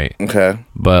problem, right? Okay.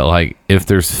 But like if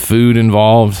there's food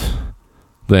involved,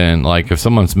 then like if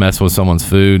someone's messing with someone's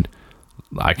food,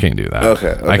 I can't do that.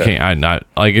 Okay. I can't. I not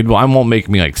like it. I won't make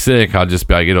me like sick. I'll just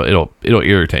be like it'll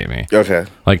irritate me. Okay.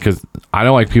 Like because I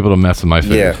don't like people to mess with my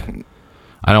food. Yeah.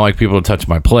 I don't like people to touch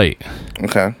my plate.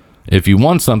 Okay. If you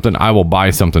want something, I will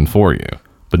buy something for you.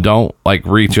 But don't like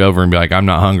reach over and be like, I'm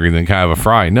not hungry, then can I have a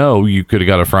fry? No, you could have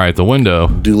got a fry at the window.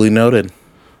 Duly noted.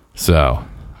 So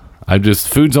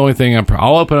food's the only thing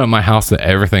I'll open up my house to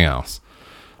everything else.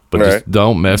 But just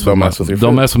don't mess with my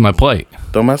plate.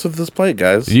 Don't mess with this plate,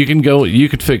 guys. You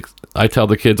could fix, I tell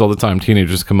the kids all the time,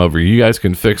 teenagers come over, you guys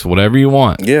can fix whatever you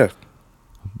want. Yeah.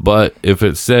 But if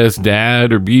it says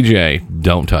Dad or BJ,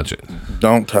 don't touch it.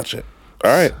 Don't touch it.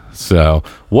 All right. So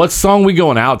what song we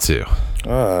going out to?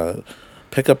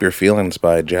 Pick Up Your Feelings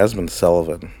by Jasmine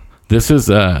Sullivan. This is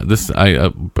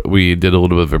we did a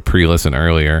little bit of a pre-listen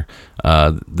earlier.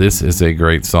 This is a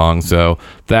great song. So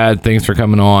Thad, thanks for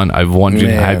coming on. I've wanted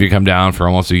to have you come down for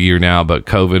almost a year now, but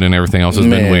COVID and everything else has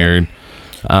been weird.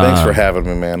 Thanks for having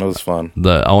me, man. It was fun.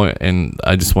 And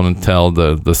I just want to tell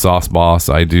the Sauce Boss,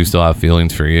 I do still have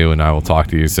feelings for you, and I will talk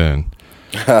to you soon.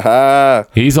 He's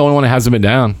the only one that hasn't been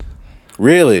down.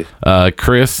 Really?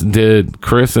 Chris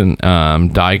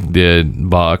and Dyke did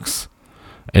Bucks,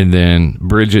 And then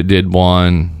Bridget did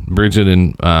one. Bridget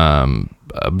and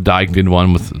Dyke did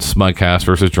one with Smugcast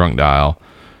versus Drunk Dial.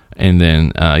 And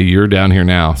then you're down here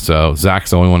now. So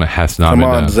Zach's the only one that has not been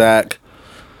done. Come on, Zach.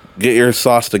 Get your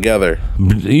sauce together.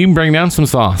 You can bring down some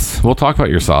sauce. We'll talk about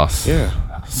your sauce. Yeah.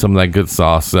 Some of that good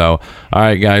sauce. So, all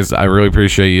right, guys, I really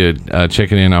appreciate you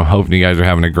checking in. I'm hoping you guys are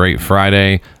having a great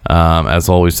Friday. As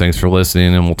always, thanks for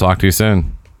listening, and we'll talk to you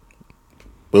soon.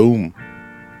 Boom.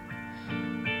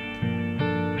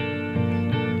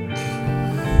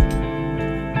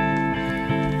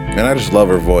 Man, I just love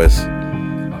her voice.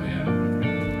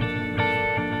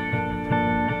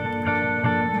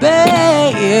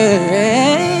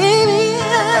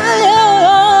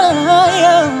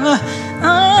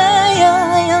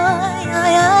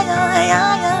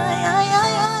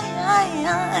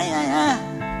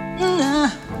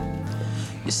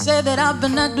 You say that I've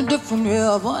been acting different,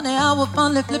 yeah. One day I will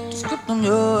finally flip the script on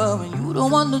you. And you the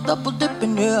one that's double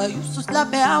dipping, yeah. You so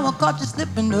sloppy, I will caught you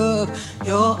slipping up.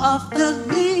 You're off the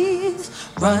leash,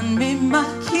 run me my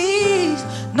keys.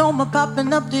 No more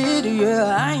popping up the idiot.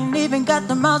 I ain't even got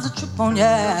the miles to trip on,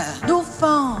 yeah. New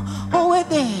phone, oh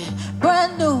with it,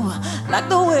 brand new, like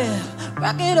the whip.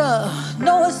 Rock it up,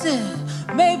 no assist.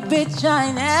 Make bitch, I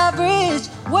ain't average.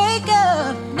 Wake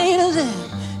up, need a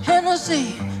zip,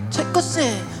 Hennessy. Take a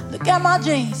sip, look at my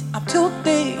jeans, I'm too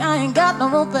thick, I ain't got no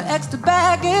room for extra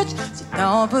baggage. So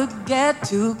don't forget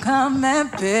to come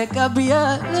and pick up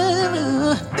your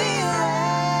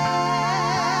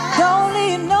Don't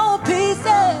leave no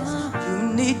pieces,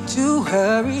 you need to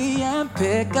hurry and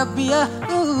pick up your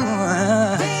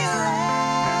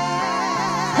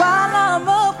While I'm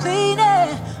up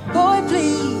cleaning, boy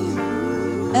please,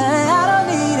 I don't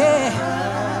need it.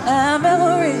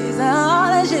 Memories and all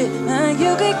that shit, and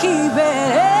you can keep it.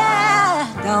 Yeah.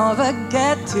 Don't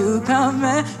forget to come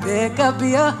and pick up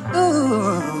your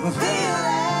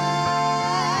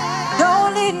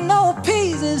Don't need no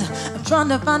pieces. I'm trying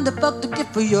to find the fuck to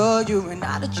get for you, and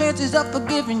all the chances of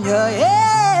forgiving you.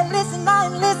 Yeah, listen, I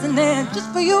ain't listening just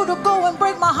for you to go and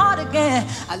break my heart again.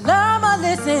 I learned my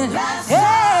lesson.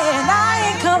 Hey, and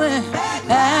I ain't coming.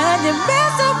 And you're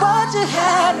missing what you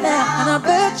had now. And I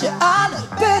bet you I look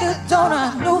better, don't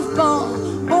I? New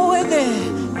phone, who with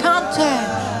it?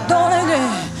 Contact, don't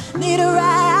agree. Need a ride,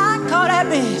 I call that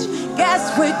bitch.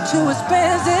 Gas way too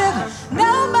expensive.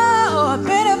 No more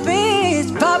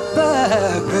benefits.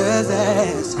 Papa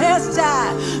presents.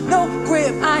 Hairstyle, no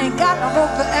grip. I ain't got no room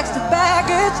for extra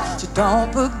baggage. So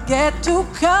don't forget to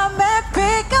come back.